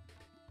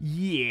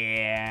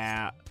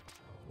 Yeah.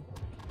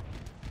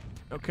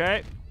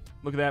 Okay.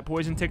 Look at that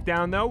poison tick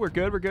down, though. We're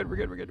good. We're good. We're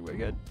good. We're good. We're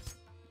good.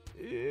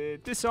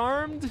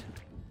 Disarmed.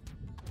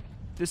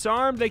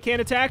 Disarmed. They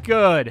can't attack.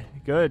 Good.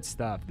 Good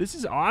stuff. This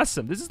is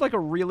awesome. This is like a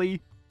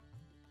really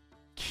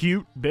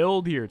cute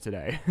build here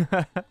today.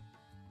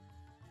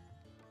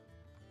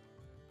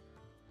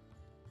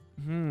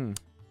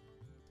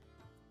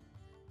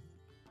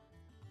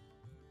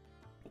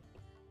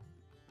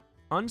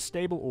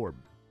 Unstable orb.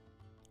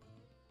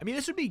 I mean,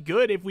 this would be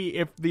good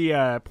if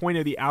the point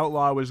of the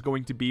outlaw was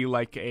going to be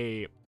like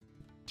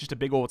just a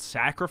big old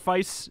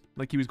sacrifice,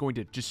 like he was going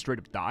to just straight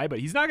up die, but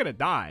he's not gonna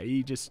die.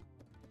 He just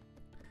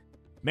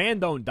man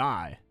don't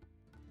die.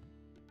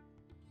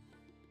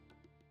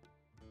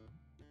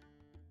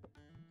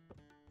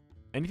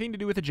 Anything to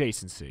do with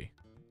adjacency?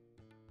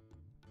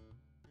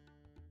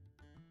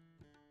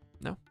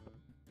 No.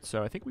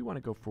 So I think we want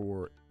to go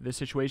for this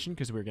situation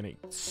because we're gonna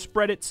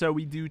spread it so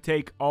we do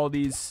take all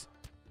these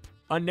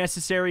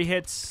unnecessary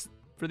hits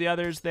for the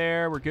others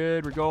there. We're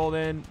good. We're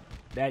golden.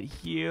 That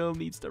heal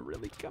needs to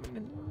really come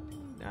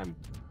in.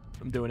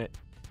 I'm doing it.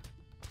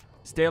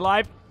 Stay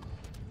alive.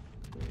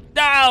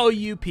 Oh,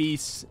 you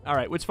piece. All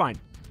right, it's fine.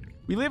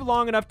 We live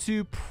long enough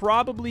to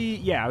probably,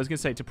 yeah, I was going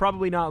to say, to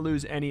probably not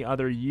lose any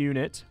other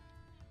unit.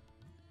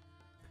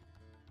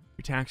 Your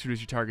attacks reduce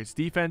your target's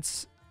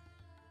defense.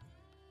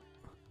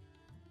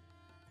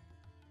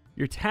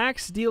 Your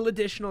attacks deal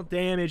additional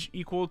damage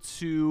equal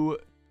to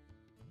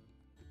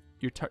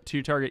your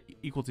target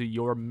equal to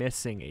your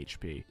missing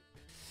HP.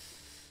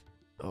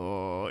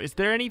 Oh, is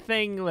there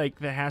anything like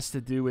that has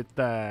to do with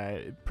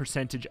the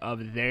percentage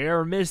of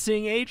their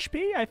missing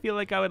HP? I feel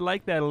like I would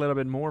like that a little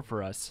bit more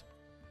for us.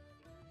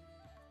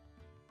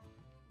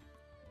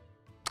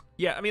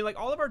 Yeah, I mean, like,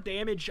 all of our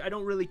damage, I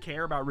don't really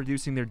care about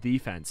reducing their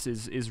defense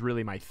is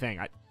really my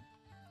thing.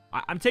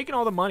 I'm taking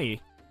all the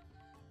money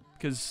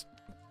because,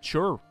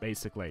 sure,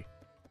 basically.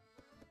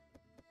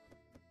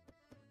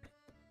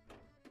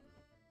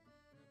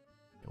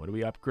 What do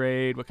we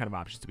upgrade? What kind of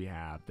options do we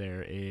have?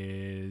 There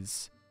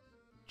is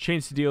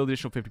chance to deal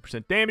additional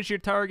 50% damage to your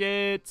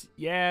target.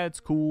 Yeah, it's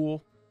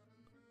cool.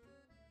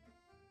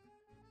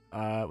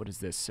 What is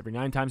this? Every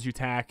 9 times you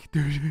attack.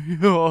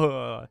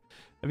 I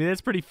mean,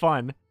 that's pretty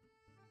fun.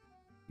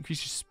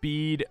 Increase your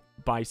speed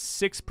by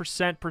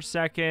 6% per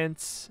second.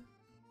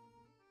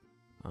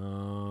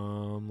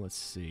 Let's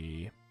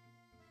see.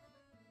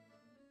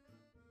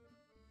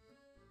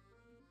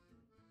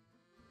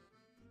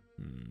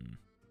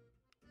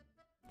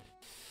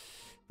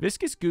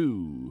 Viscous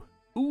goo.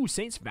 Ooh,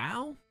 Saint's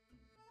Vow?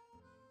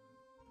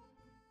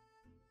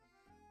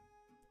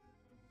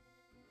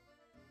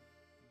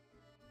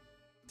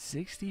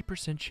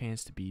 %60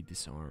 chance to be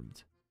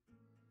disarmed.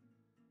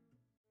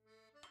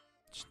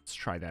 Let's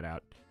try that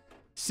out.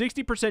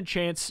 60%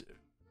 chance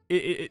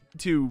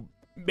to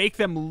make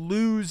them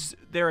lose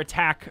their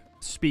attack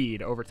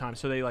speed over time.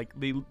 So they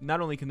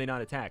not only can they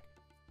not attack.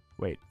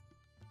 Wait.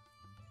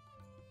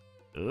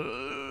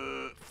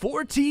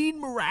 14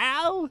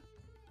 morale?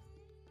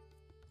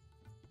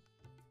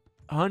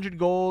 100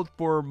 gold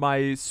for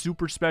my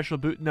super special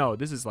boot. No,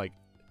 this is like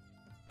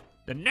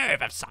the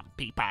nerve of some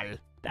people.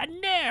 The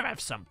nerve of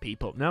some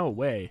people. No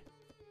way.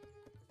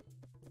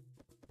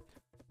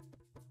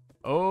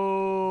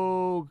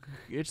 Oh,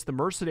 it's the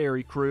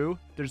mercenary crew.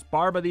 There's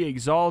Barba the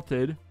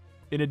Exalted,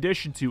 in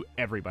addition to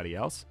everybody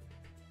else.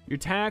 Your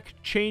attack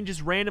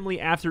changes randomly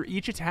after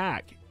each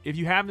attack. If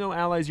you have no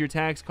allies, your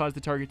attacks cause the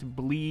target to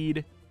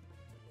bleed.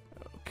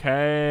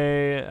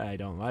 Okay, I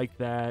don't like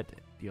that.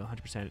 Deal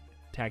 100%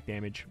 attack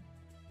damage.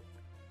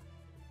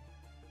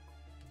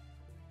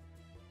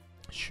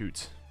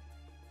 Shoot.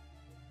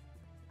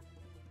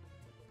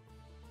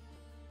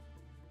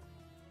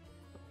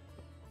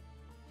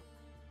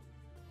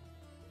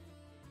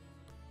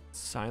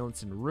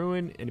 Silence and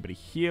Ruin. Anybody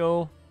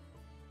heal?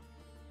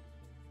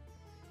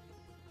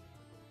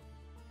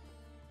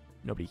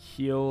 Nobody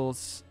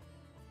heals.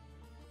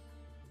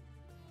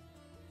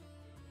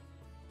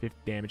 50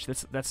 damage.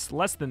 That's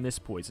less than this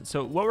poison.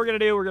 So what we're gonna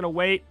do, we're gonna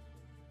wait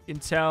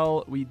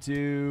until we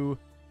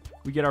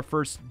get our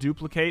first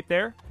duplicate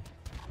there.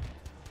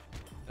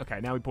 Okay,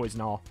 now we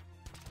poison all.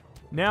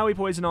 Now we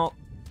poison all.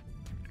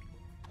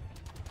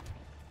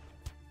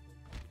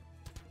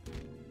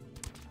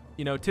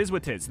 You know, tis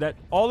what tis. That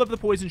all of the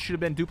poison should have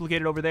been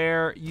duplicated over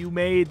there. You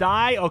may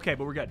die. Okay,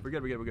 but we're good.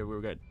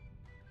 We're good.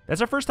 That's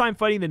our first time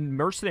fighting the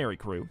mercenary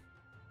crew.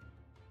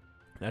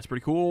 That's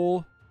pretty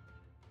cool.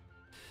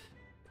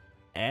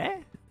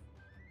 I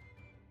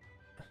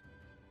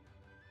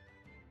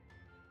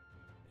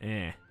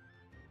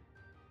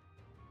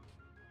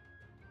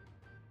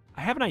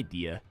have an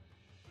idea.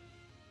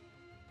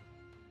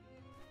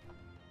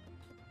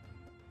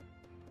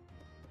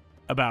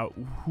 About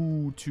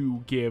who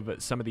to give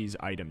some of these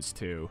items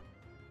to.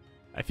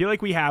 I feel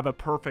like we have a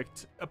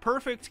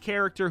perfect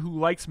character who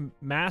likes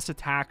mass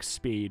attack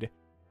speed,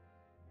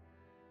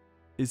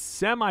 is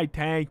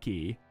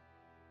semi-tanky.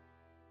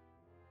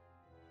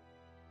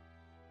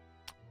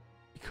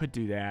 We could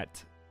do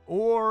that.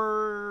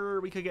 Or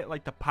we could get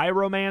like the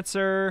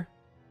Pyromancer.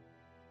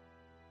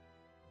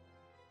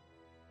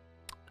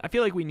 I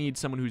feel like we need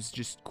someone who's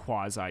just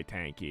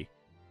quasi-tanky.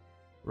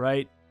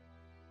 Right?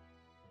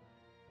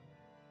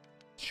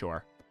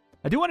 Sure.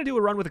 I do want to do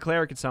a run with a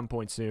cleric at some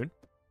point soon.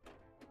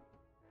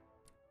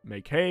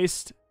 Make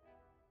haste.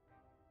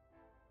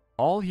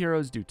 All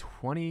heroes do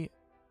 20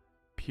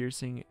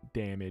 piercing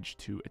damage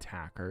to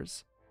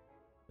attackers.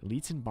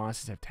 Elites and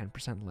bosses have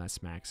 10%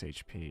 less max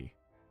HP.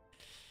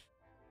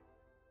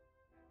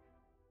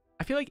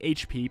 I feel like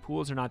HP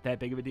pools are not that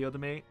big of a deal to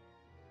me.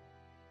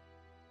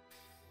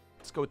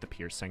 Let's go with the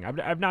piercing.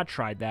 I've not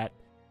tried that.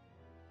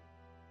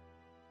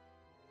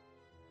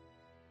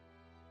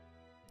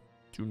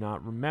 Do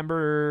not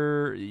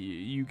remember.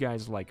 You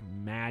guys like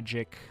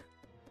magic.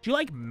 Do you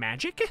like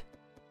magic?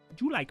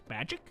 Do you like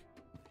magic?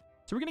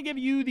 So we're going to give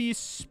you the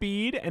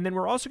speed, and then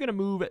we're also going to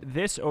move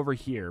this over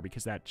here,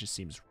 because that just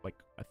seems like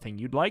a thing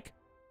you'd like.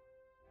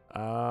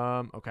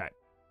 Okay.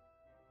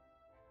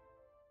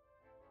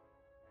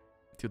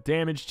 Deal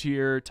damage to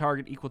your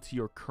target equal to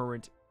your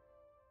current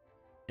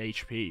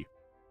HP.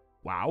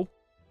 Wow.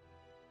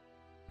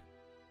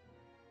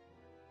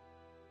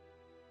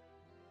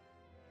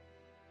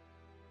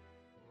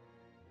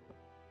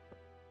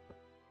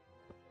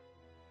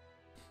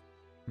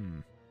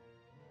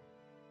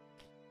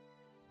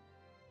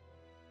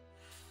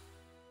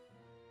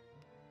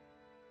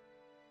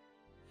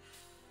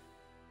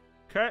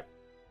 Okay.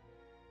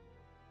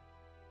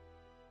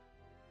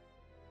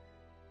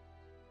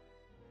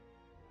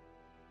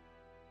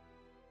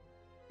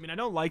 I mean, I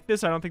don't like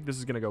this. I don't think this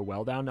is going to go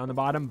well down on the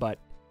bottom, but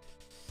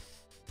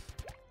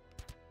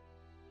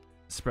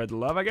spread the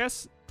love, I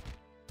guess.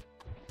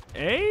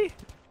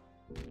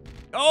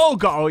 Oh,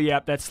 God. Oh, yeah,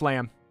 that's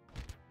slam.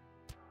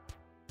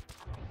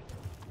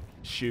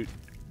 Shoot.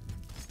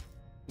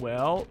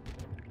 Well,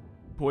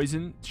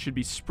 poison should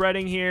be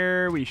spreading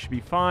here. We should be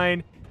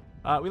fine.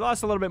 We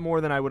lost a little bit more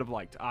than I would have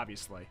liked,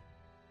 obviously.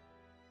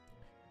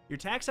 Your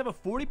attacks have a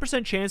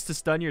 40% chance to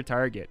stun your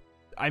target.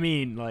 I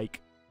mean,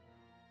 like,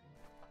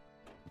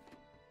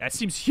 that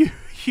seems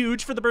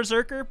huge for the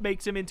Berserker.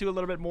 Makes him into a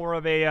little bit more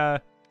of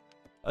a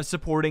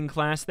supporting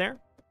class there.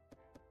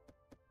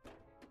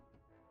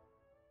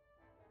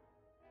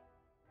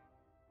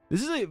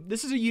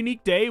 This is a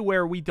unique day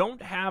where we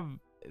don't have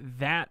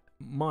that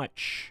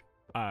much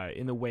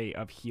in the way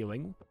of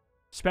healing,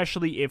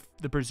 especially if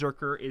the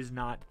Berserker is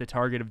not the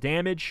target of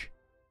damage.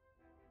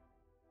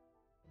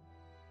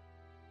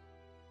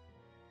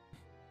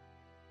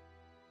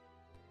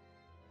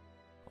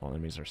 All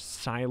enemies are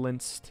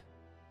silenced.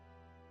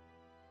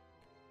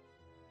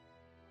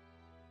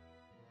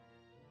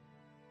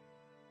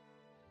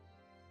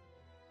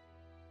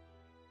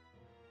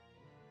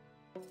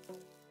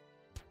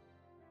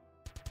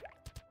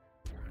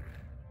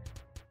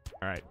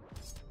 All right.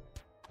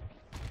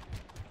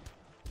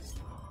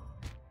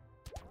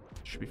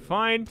 Should be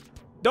fine.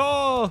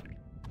 Oh!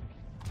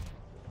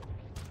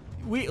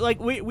 We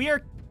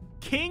are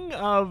king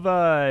of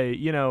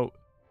you know,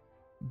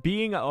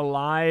 being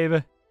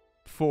alive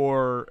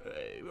for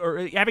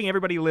or having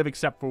everybody live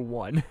except for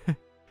one.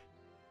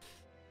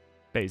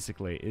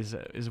 Basically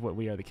is what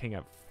we are the king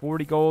of.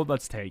 40 gold,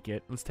 let's take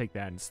it. Let's take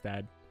that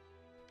instead.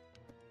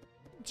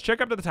 Let's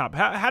check up to the top.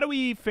 How do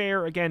we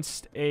fare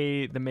against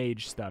the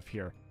mage stuff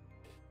here?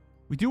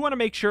 We do want to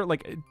make sure,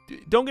 like,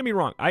 don't get me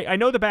wrong. I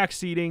know the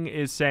backseating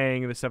is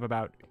saying the stuff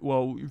about,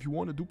 well, if you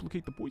want to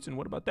duplicate the poison,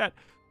 what about that?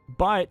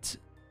 But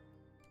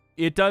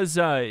it does,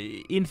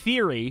 in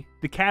theory,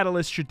 the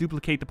catalyst should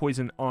duplicate the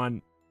poison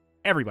on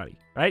everybody,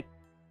 right?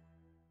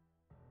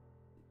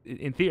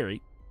 In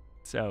theory.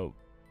 So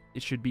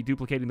it should be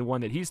duplicating the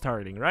one that he's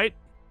targeting, right?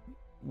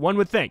 One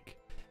would think.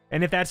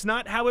 And if that's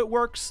not how it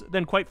works,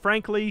 then quite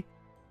frankly,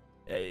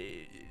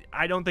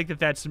 I don't think that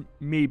that's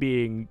me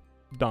being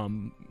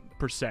dumb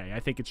per se. I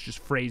think it's just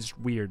phrased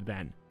weird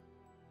then.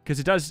 Because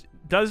it does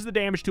the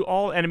damage to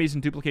all enemies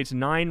and duplicates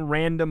 9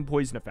 random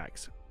poison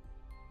effects.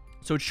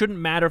 So it shouldn't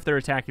matter if they're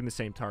attacking the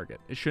same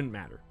target. It shouldn't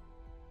matter.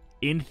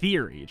 In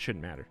theory, it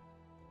shouldn't matter.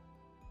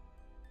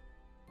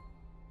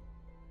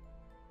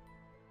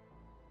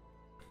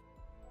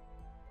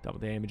 Double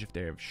damage if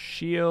they have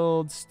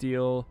shield.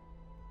 Steal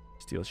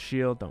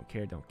shield. Don't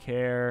care, don't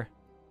care.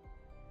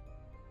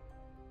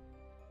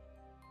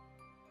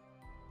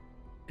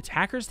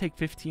 Attackers take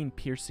 15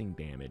 piercing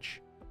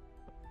damage.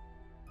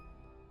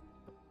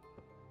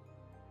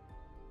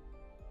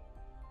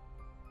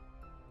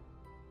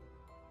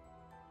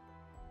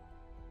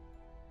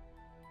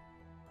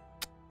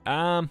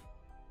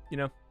 You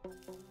know,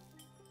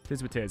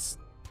 tis what tis.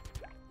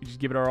 We just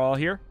give it our all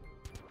here.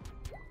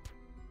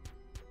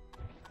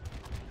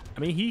 I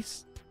mean,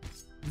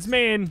 this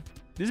man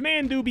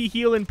do be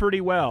healing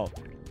pretty well.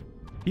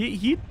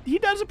 He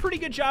does a pretty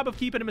good job of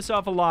keeping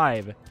himself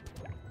alive.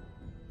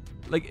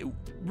 Like,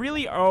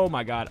 really, oh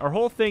my god. Our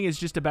whole thing is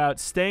just about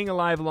staying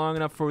alive long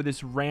enough for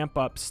this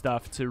ramp-up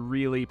stuff to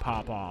really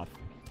pop off.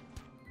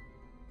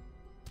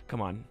 Come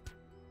on.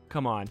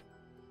 Come on.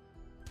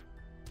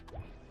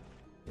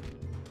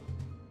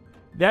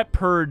 That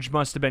purge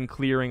must have been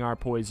clearing our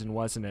poison,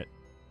 wasn't it?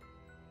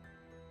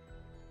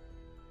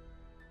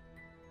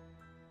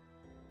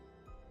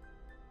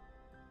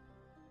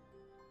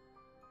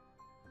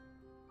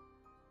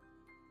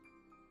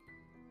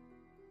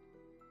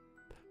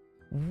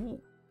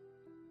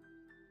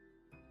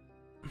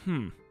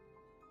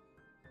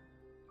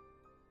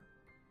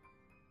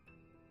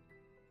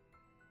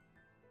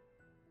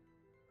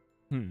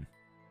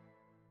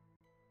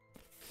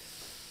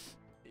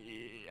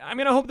 I'm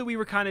gonna hope that we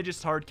were kind of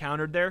just hard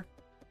countered there.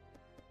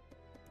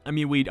 I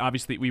mean, we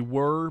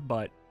were,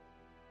 but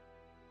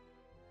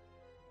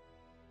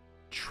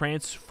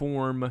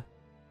transform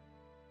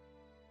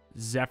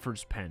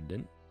Zephyr's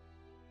pendant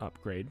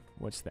upgrade.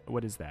 What's that?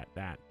 What is that?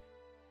 That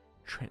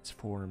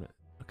transform.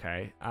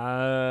 Okay.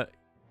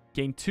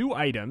 Gain 2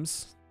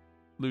 items,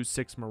 lose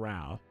 6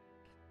 morale.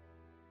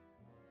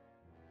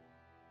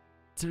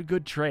 It's a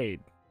good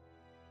trade.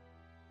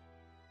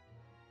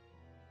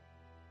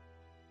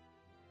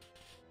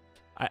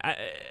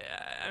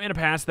 I'm gonna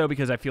pass though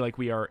because I feel like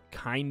we are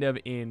kind of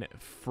in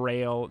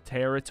frail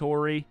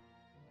territory.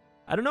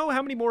 I don't know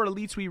how many more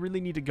elites we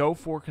really need to go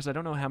for because I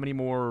don't know how many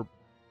more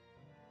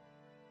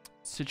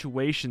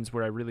situations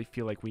where I really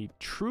feel like we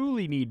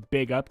truly need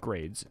big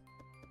upgrades.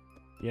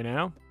 You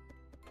know?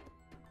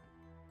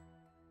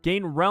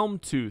 Gain Realm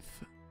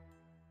Tooth.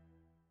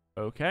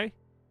 Okay.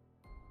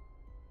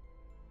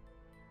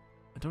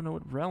 I don't know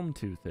what Realm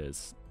Tooth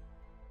is.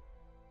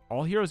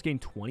 All heroes gain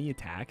 20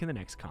 attack in the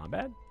next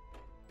combat?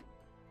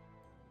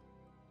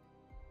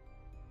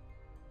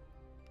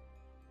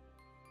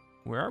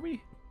 Where are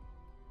we?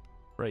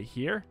 Right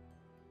here?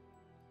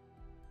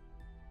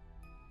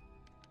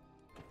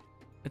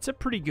 It's a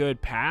pretty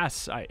good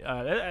pass.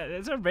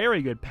 It's a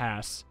very good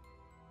pass.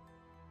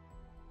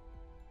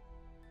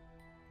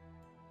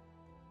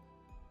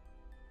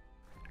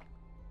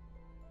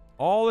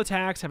 All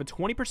attacks have a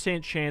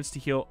 20% chance to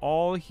heal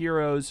all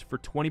heroes for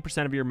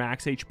 20% of your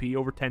max HP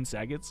over 10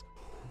 seconds.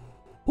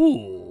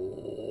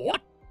 Ooh,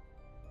 what?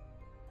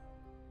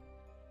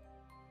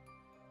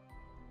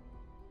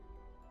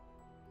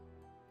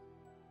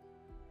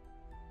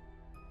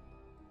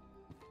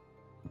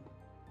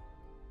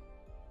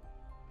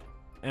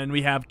 And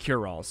we have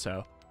Cure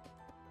also.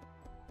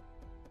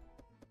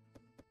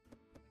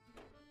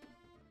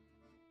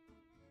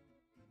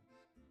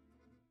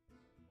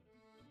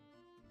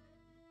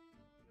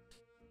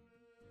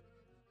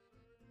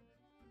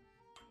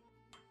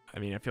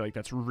 mean, I feel like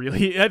that's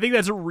really... I think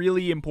that's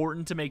really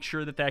important to make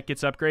sure that that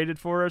gets upgraded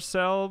for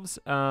ourselves.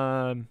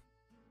 That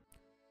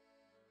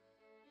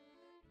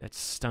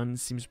stun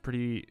seems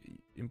pretty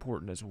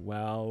important as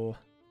well.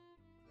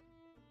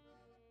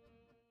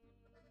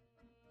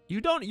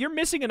 You're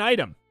missing an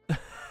item.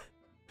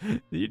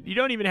 You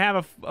don't even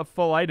have a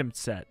full item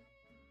set.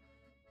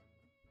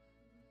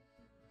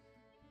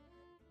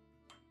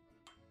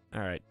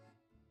 All right.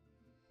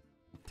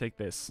 Take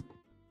this.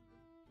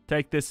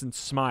 Take this and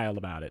smile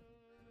about it.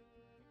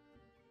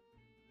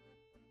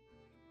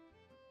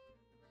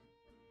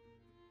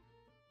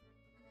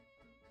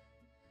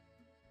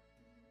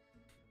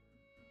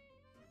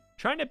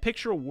 Trying to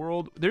picture a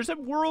world. There's a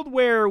world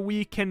where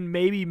we can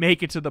maybe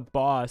make it to the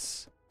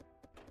boss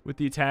with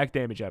the attack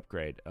damage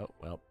upgrade. Oh,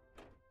 well.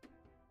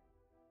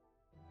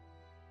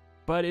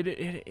 But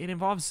it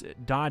involves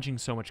dodging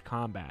so much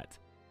combat.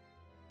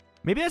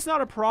 Maybe that's not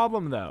a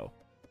problem, though.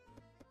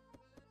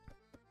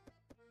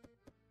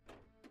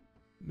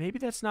 Maybe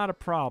that's not a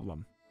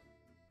problem.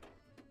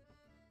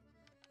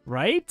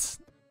 Right?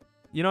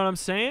 You know what I'm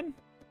saying?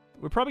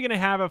 We're probably going to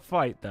have a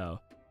fight, though.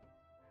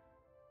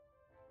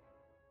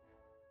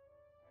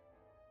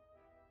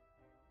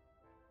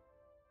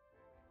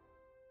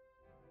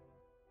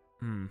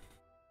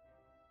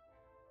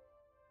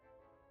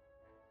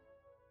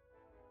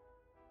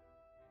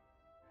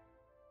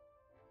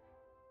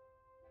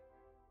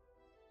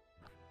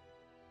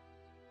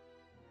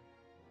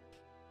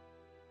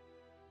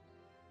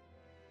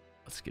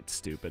 Let's get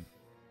stupid.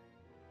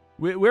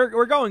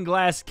 We're going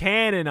glass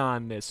cannon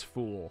on this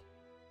fool.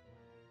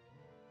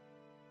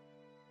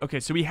 Okay,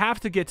 so we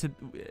have to get to...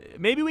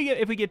 Maybe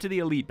if we get to the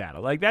elite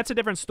battle. Like, that's a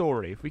different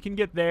story. If we can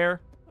get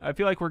there, I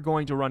feel like we're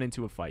going to run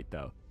into a fight,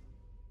 though.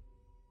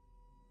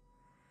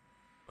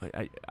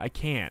 I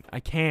can't.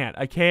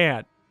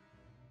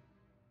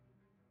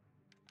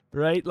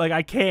 Right? Like,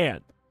 I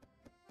can't.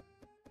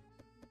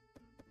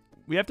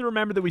 We have to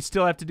remember that we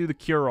still have to do the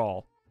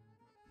cure-all.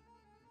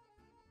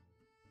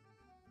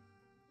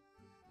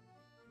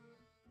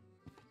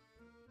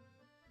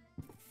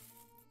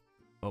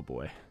 Oh,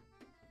 boy.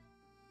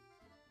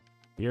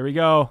 Here we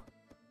go.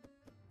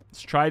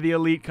 Let's try the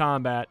elite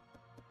combat.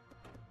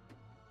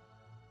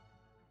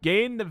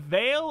 Gain the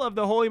Veil of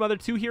the Holy Mother.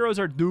 2 heroes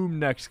are doomed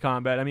next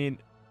combat. I mean,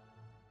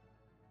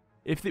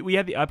 if we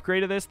had the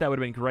upgrade of this, that would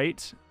have been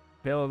great.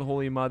 Veil of the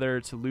Holy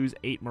Mother to lose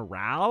 8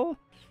 morale?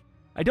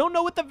 I don't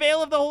know what the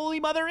Veil of the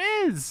Holy Mother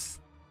is.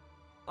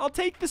 I'll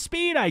take the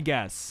speed, I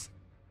guess.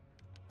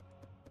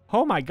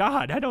 Oh my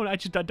god, I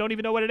don't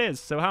even know what it is.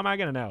 So how am I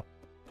gonna know?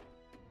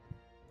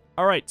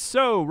 All right,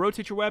 so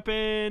rotate your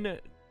weapon,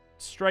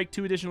 strike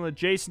 2 additional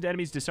adjacent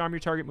enemies, disarm your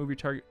target, move your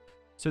target.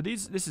 So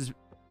this is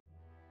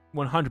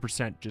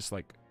 100% just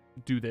like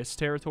do this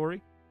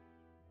territory.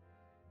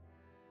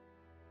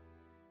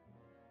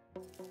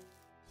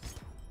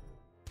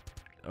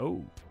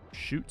 Oh,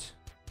 shoot.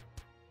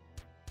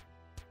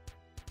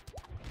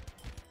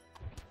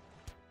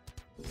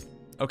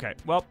 Okay,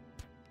 well,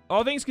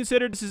 all things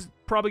considered, this is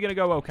probably going to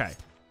go okay.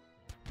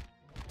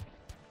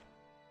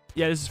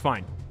 Yeah, this is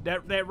fine.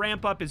 That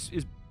ramp up is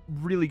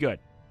really good.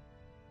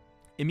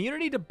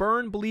 Immunity to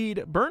burn,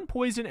 bleed, burn,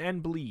 poison,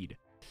 and bleed.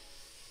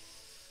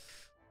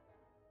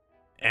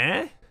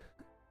 I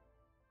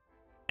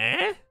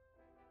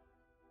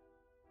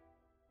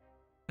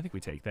think we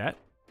take that,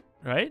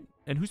 right?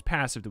 And whose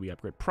passive do we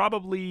upgrade?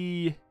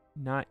 Probably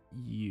not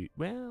you.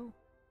 Well,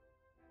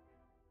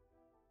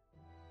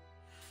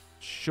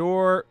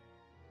 sure.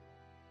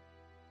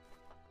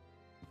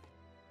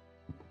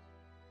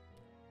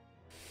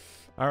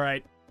 All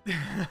right.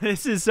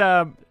 This is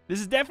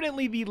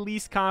definitely the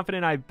least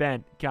confident I've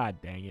been. God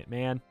dang it,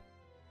 man.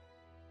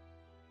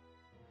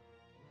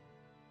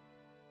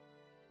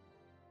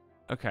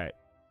 Okay.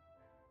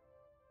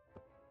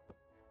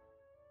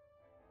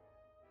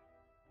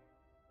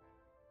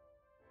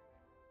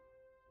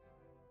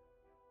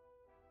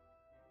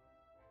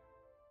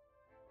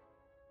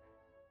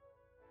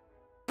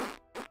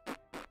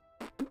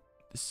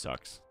 This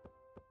sucks.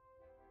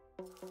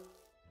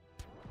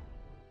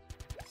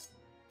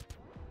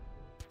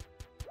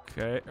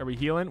 Okay, are we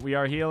healing? We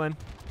are healing.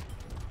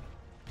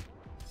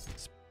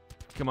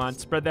 Come on,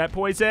 spread that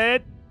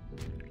poison.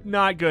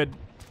 Not good.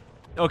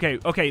 Okay,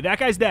 okay, that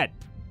guy's dead.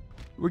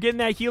 We're getting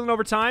that healing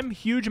over time.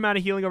 Huge amount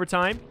of healing over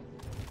time.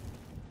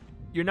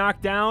 You're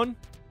knocked down,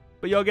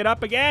 but you'll get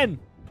up again.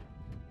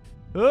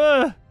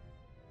 Ugh.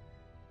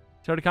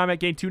 Start of combat,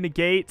 gain 2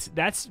 negate.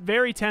 That's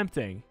very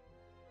tempting.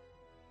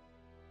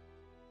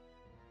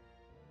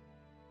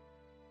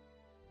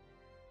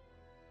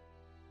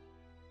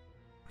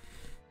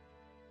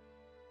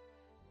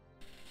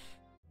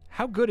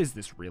 How good is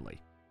this really?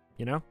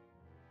 You know?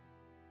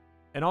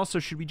 And also,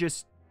 should we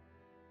just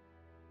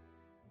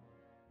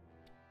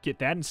get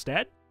that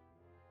instead?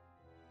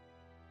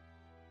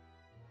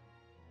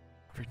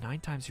 For 9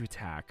 times you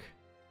attack.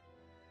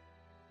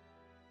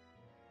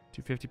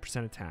 Do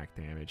 50% attack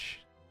damage.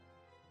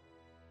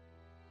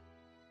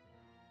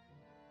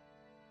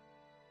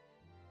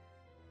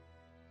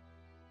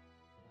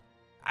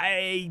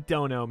 I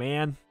don't know,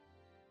 man.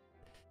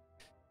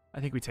 I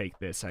think we take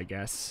this, I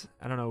guess.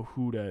 I don't know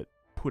who to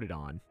put it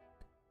on.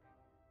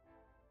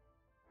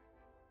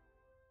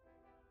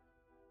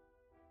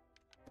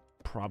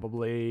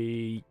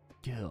 Probably...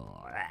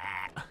 Oh,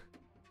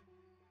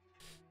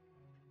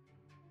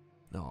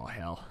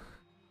 hell.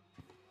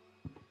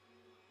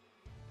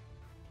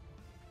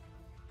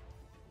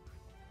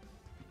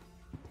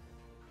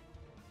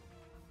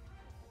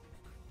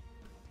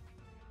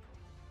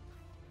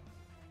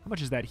 How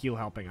much is that heal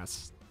helping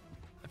us?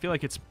 I feel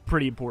like it's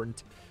pretty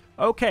important.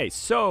 Okay,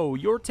 so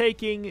you're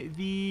taking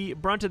the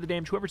brunt of the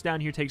damage. Whoever's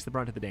down here takes the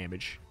brunt of the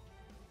damage.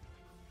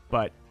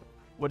 But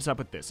what's up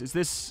with this? Is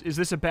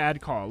this a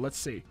bad call? Let's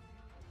see.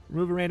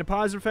 Remove a random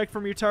positive effect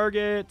from your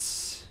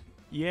target.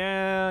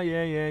 Yeah.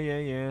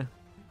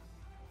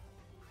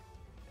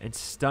 And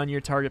stun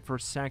your target for a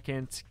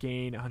second.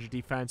 Gain 100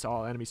 defense.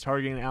 All enemies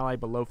targeting an ally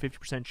below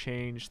 50%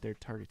 change their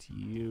target to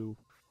you.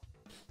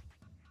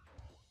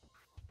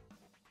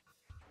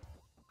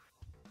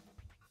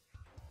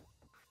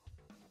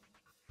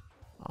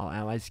 All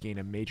allies gain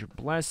a major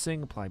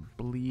blessing. Apply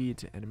bleed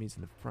to enemies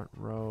in the front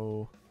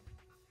row.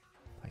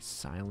 Apply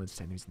silence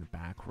to enemies in the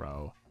back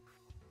row.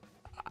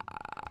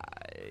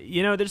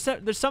 You know, there's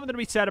something to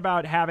be said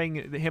about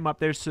having him up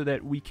there so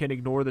that we can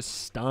ignore the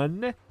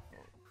stun.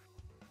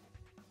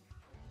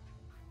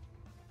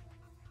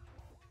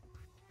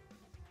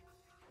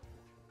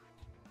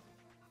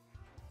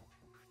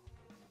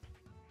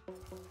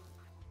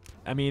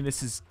 I mean,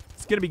 it's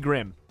gonna be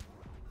grim.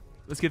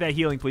 Let's get that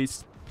healing,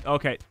 please.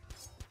 Okay.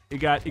 It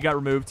got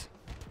removed.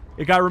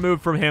 It got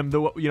removed from him. The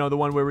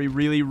one where we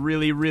really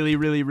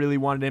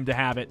wanted him to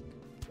have it.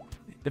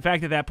 The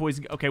fact that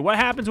poison. Okay, what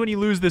happens when you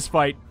lose this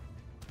fight?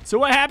 So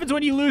what happens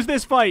when you lose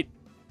this fight?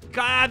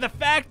 God, the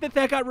fact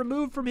that got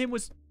removed from him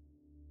was.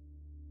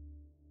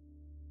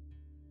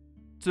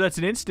 So that's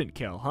an instant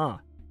kill, huh?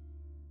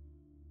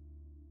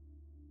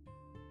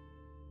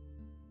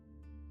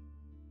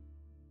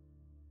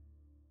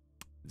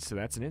 So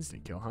that's an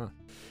instant kill, huh?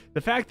 The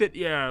fact that,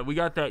 yeah, we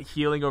got that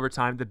healing over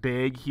time, the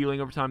big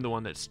healing over time, the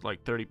one that's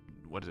like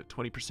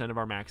 20% of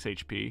our max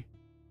HP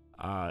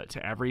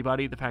to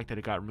everybody. The fact that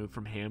it got removed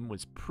from him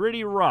was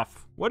pretty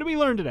rough. What did we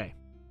learn today?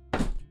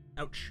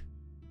 Ouch.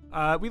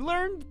 We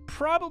learned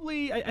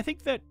probably, I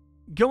think that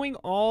going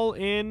all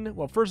in,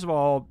 well, first of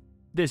all,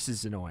 this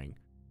is annoying.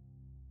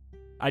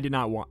 I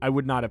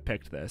would not have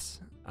picked this.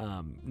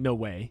 No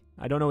way.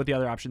 I don't know what the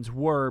other options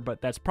were,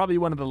 but that's probably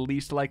one of the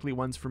least likely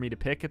ones for me to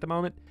pick at the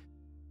moment.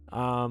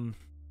 I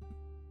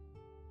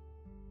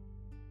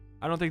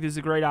don't think this is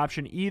a great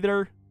option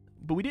either,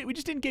 but we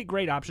just didn't get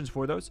great options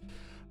for those.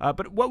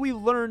 But what we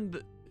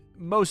learned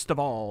most of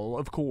all,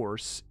 of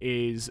course,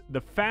 is the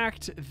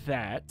fact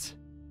that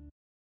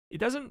it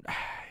doesn't...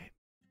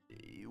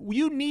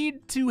 You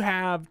need to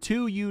have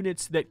 2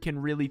 units that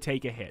can really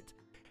take a hit.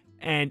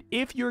 And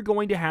if you're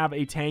going to have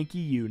a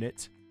tanky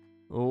unit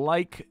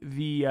like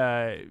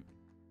the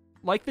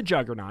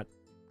Juggernaut,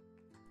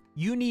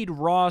 you need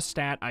raw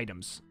stat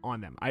items on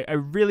them. I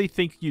really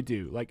think you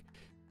do. Like,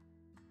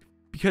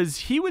 because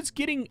he was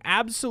getting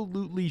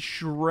absolutely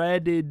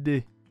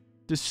shredded,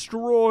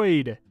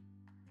 destroyed.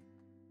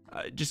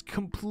 Just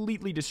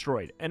completely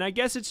destroyed. And I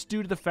guess it's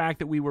due to the fact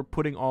that we were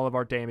putting all of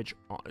our damage,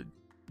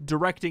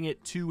 directing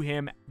it to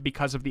him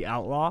because of the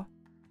Outlaw.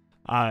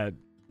 I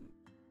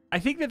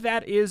think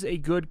that is a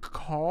good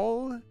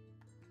call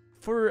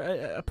for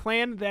a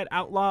plan, that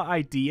Outlaw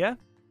idea.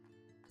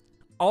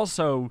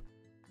 Also,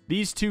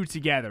 these two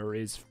together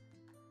is,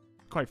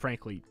 quite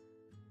frankly,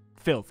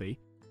 filthy.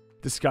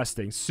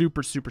 Disgusting.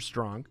 Super, super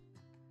strong.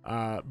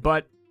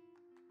 But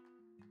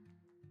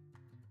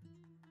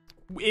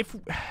if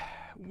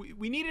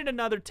we needed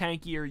another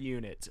tankier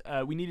unit,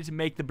 we needed to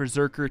make the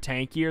Berserker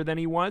tankier than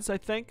he was, I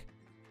think.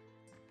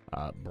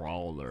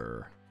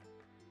 Brawler.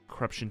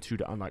 Corruption 2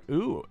 to unlock.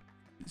 Ooh.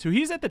 So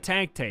he's at the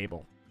tank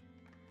table.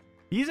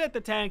 He's at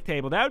the tank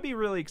table. That would be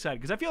really exciting.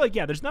 Because I feel like,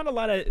 yeah, there's not a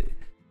lot of...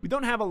 We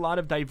don't have a lot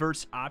of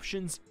diverse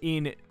options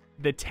in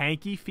the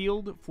tanky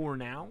field for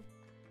now.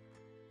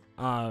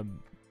 I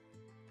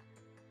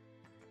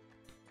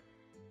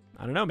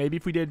don't know. Maybe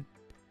if we did...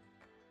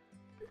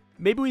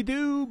 Maybe we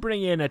do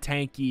bring in a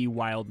tanky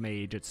wild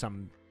mage at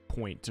some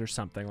point or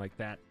something like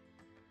that.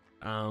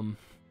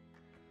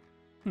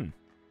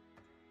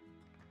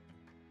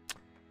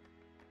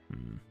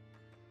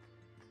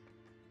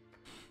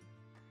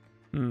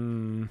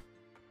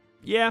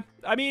 Yeah,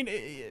 I mean,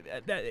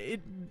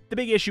 the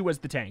big issue was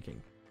the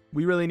tanking.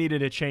 We really needed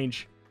to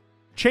change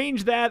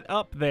that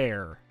up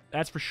there.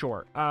 That's for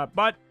sure.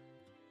 But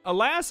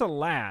alas,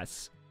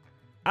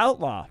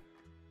 Outlaw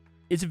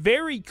is a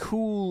very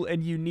cool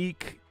and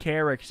unique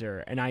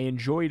character, and I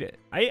enjoyed it.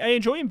 I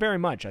enjoy him very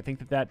much. I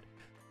think that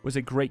was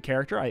a great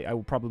character. I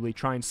will probably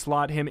try and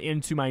slot him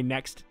into my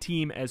next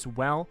team as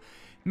well.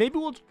 Maybe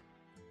we'll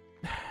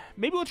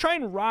try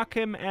and rock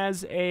him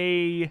as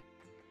a...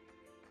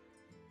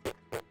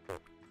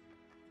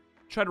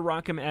 Try to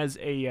rock him as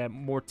a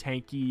more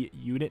tanky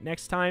unit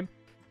next time.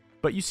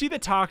 But you see the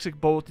Toxic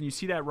Bolt, and you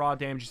see that raw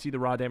damage. You see the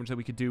raw damage that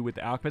we could do with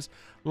the Alchemist.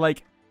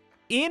 Like,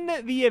 In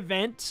the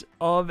event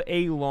of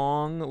a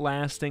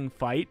long-lasting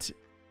fight,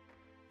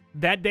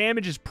 that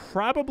damage is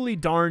probably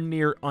darn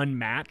near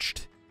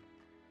unmatched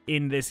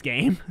in this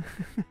game,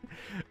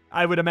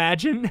 I would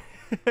imagine.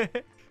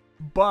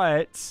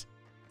 But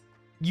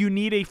you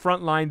need a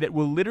front line that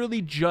will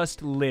literally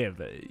just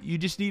live. You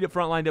just need a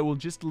front line that will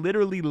just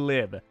literally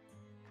live.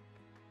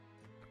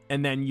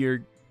 And then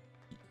you're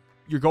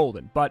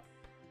golden. But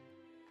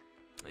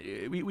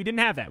we didn't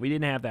have that. We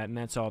didn't have that, and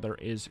that's all there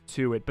is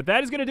to it. But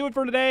that is going to do it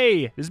for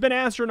today. This has been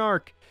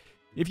Astronarch.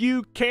 If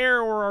you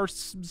care or are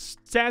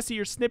sassy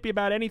or snippy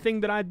about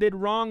anything that I did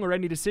wrong or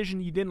any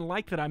decision you didn't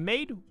like that I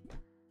made,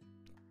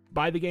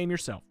 buy the game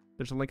yourself.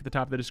 There's a link at the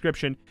top of the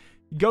description.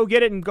 Go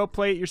get it and go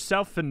play it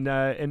yourself and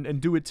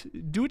do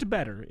it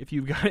better if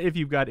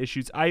you've got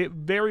issues. I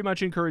very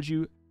much encourage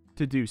you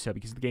to do so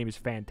because the game is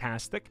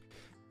fantastic.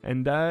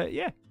 And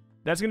yeah,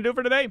 that's gonna do it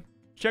for today.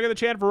 Check out the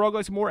channel for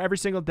roguelikes more every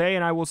single day,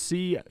 and I will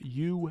see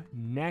you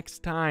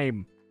next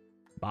time.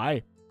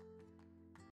 Bye.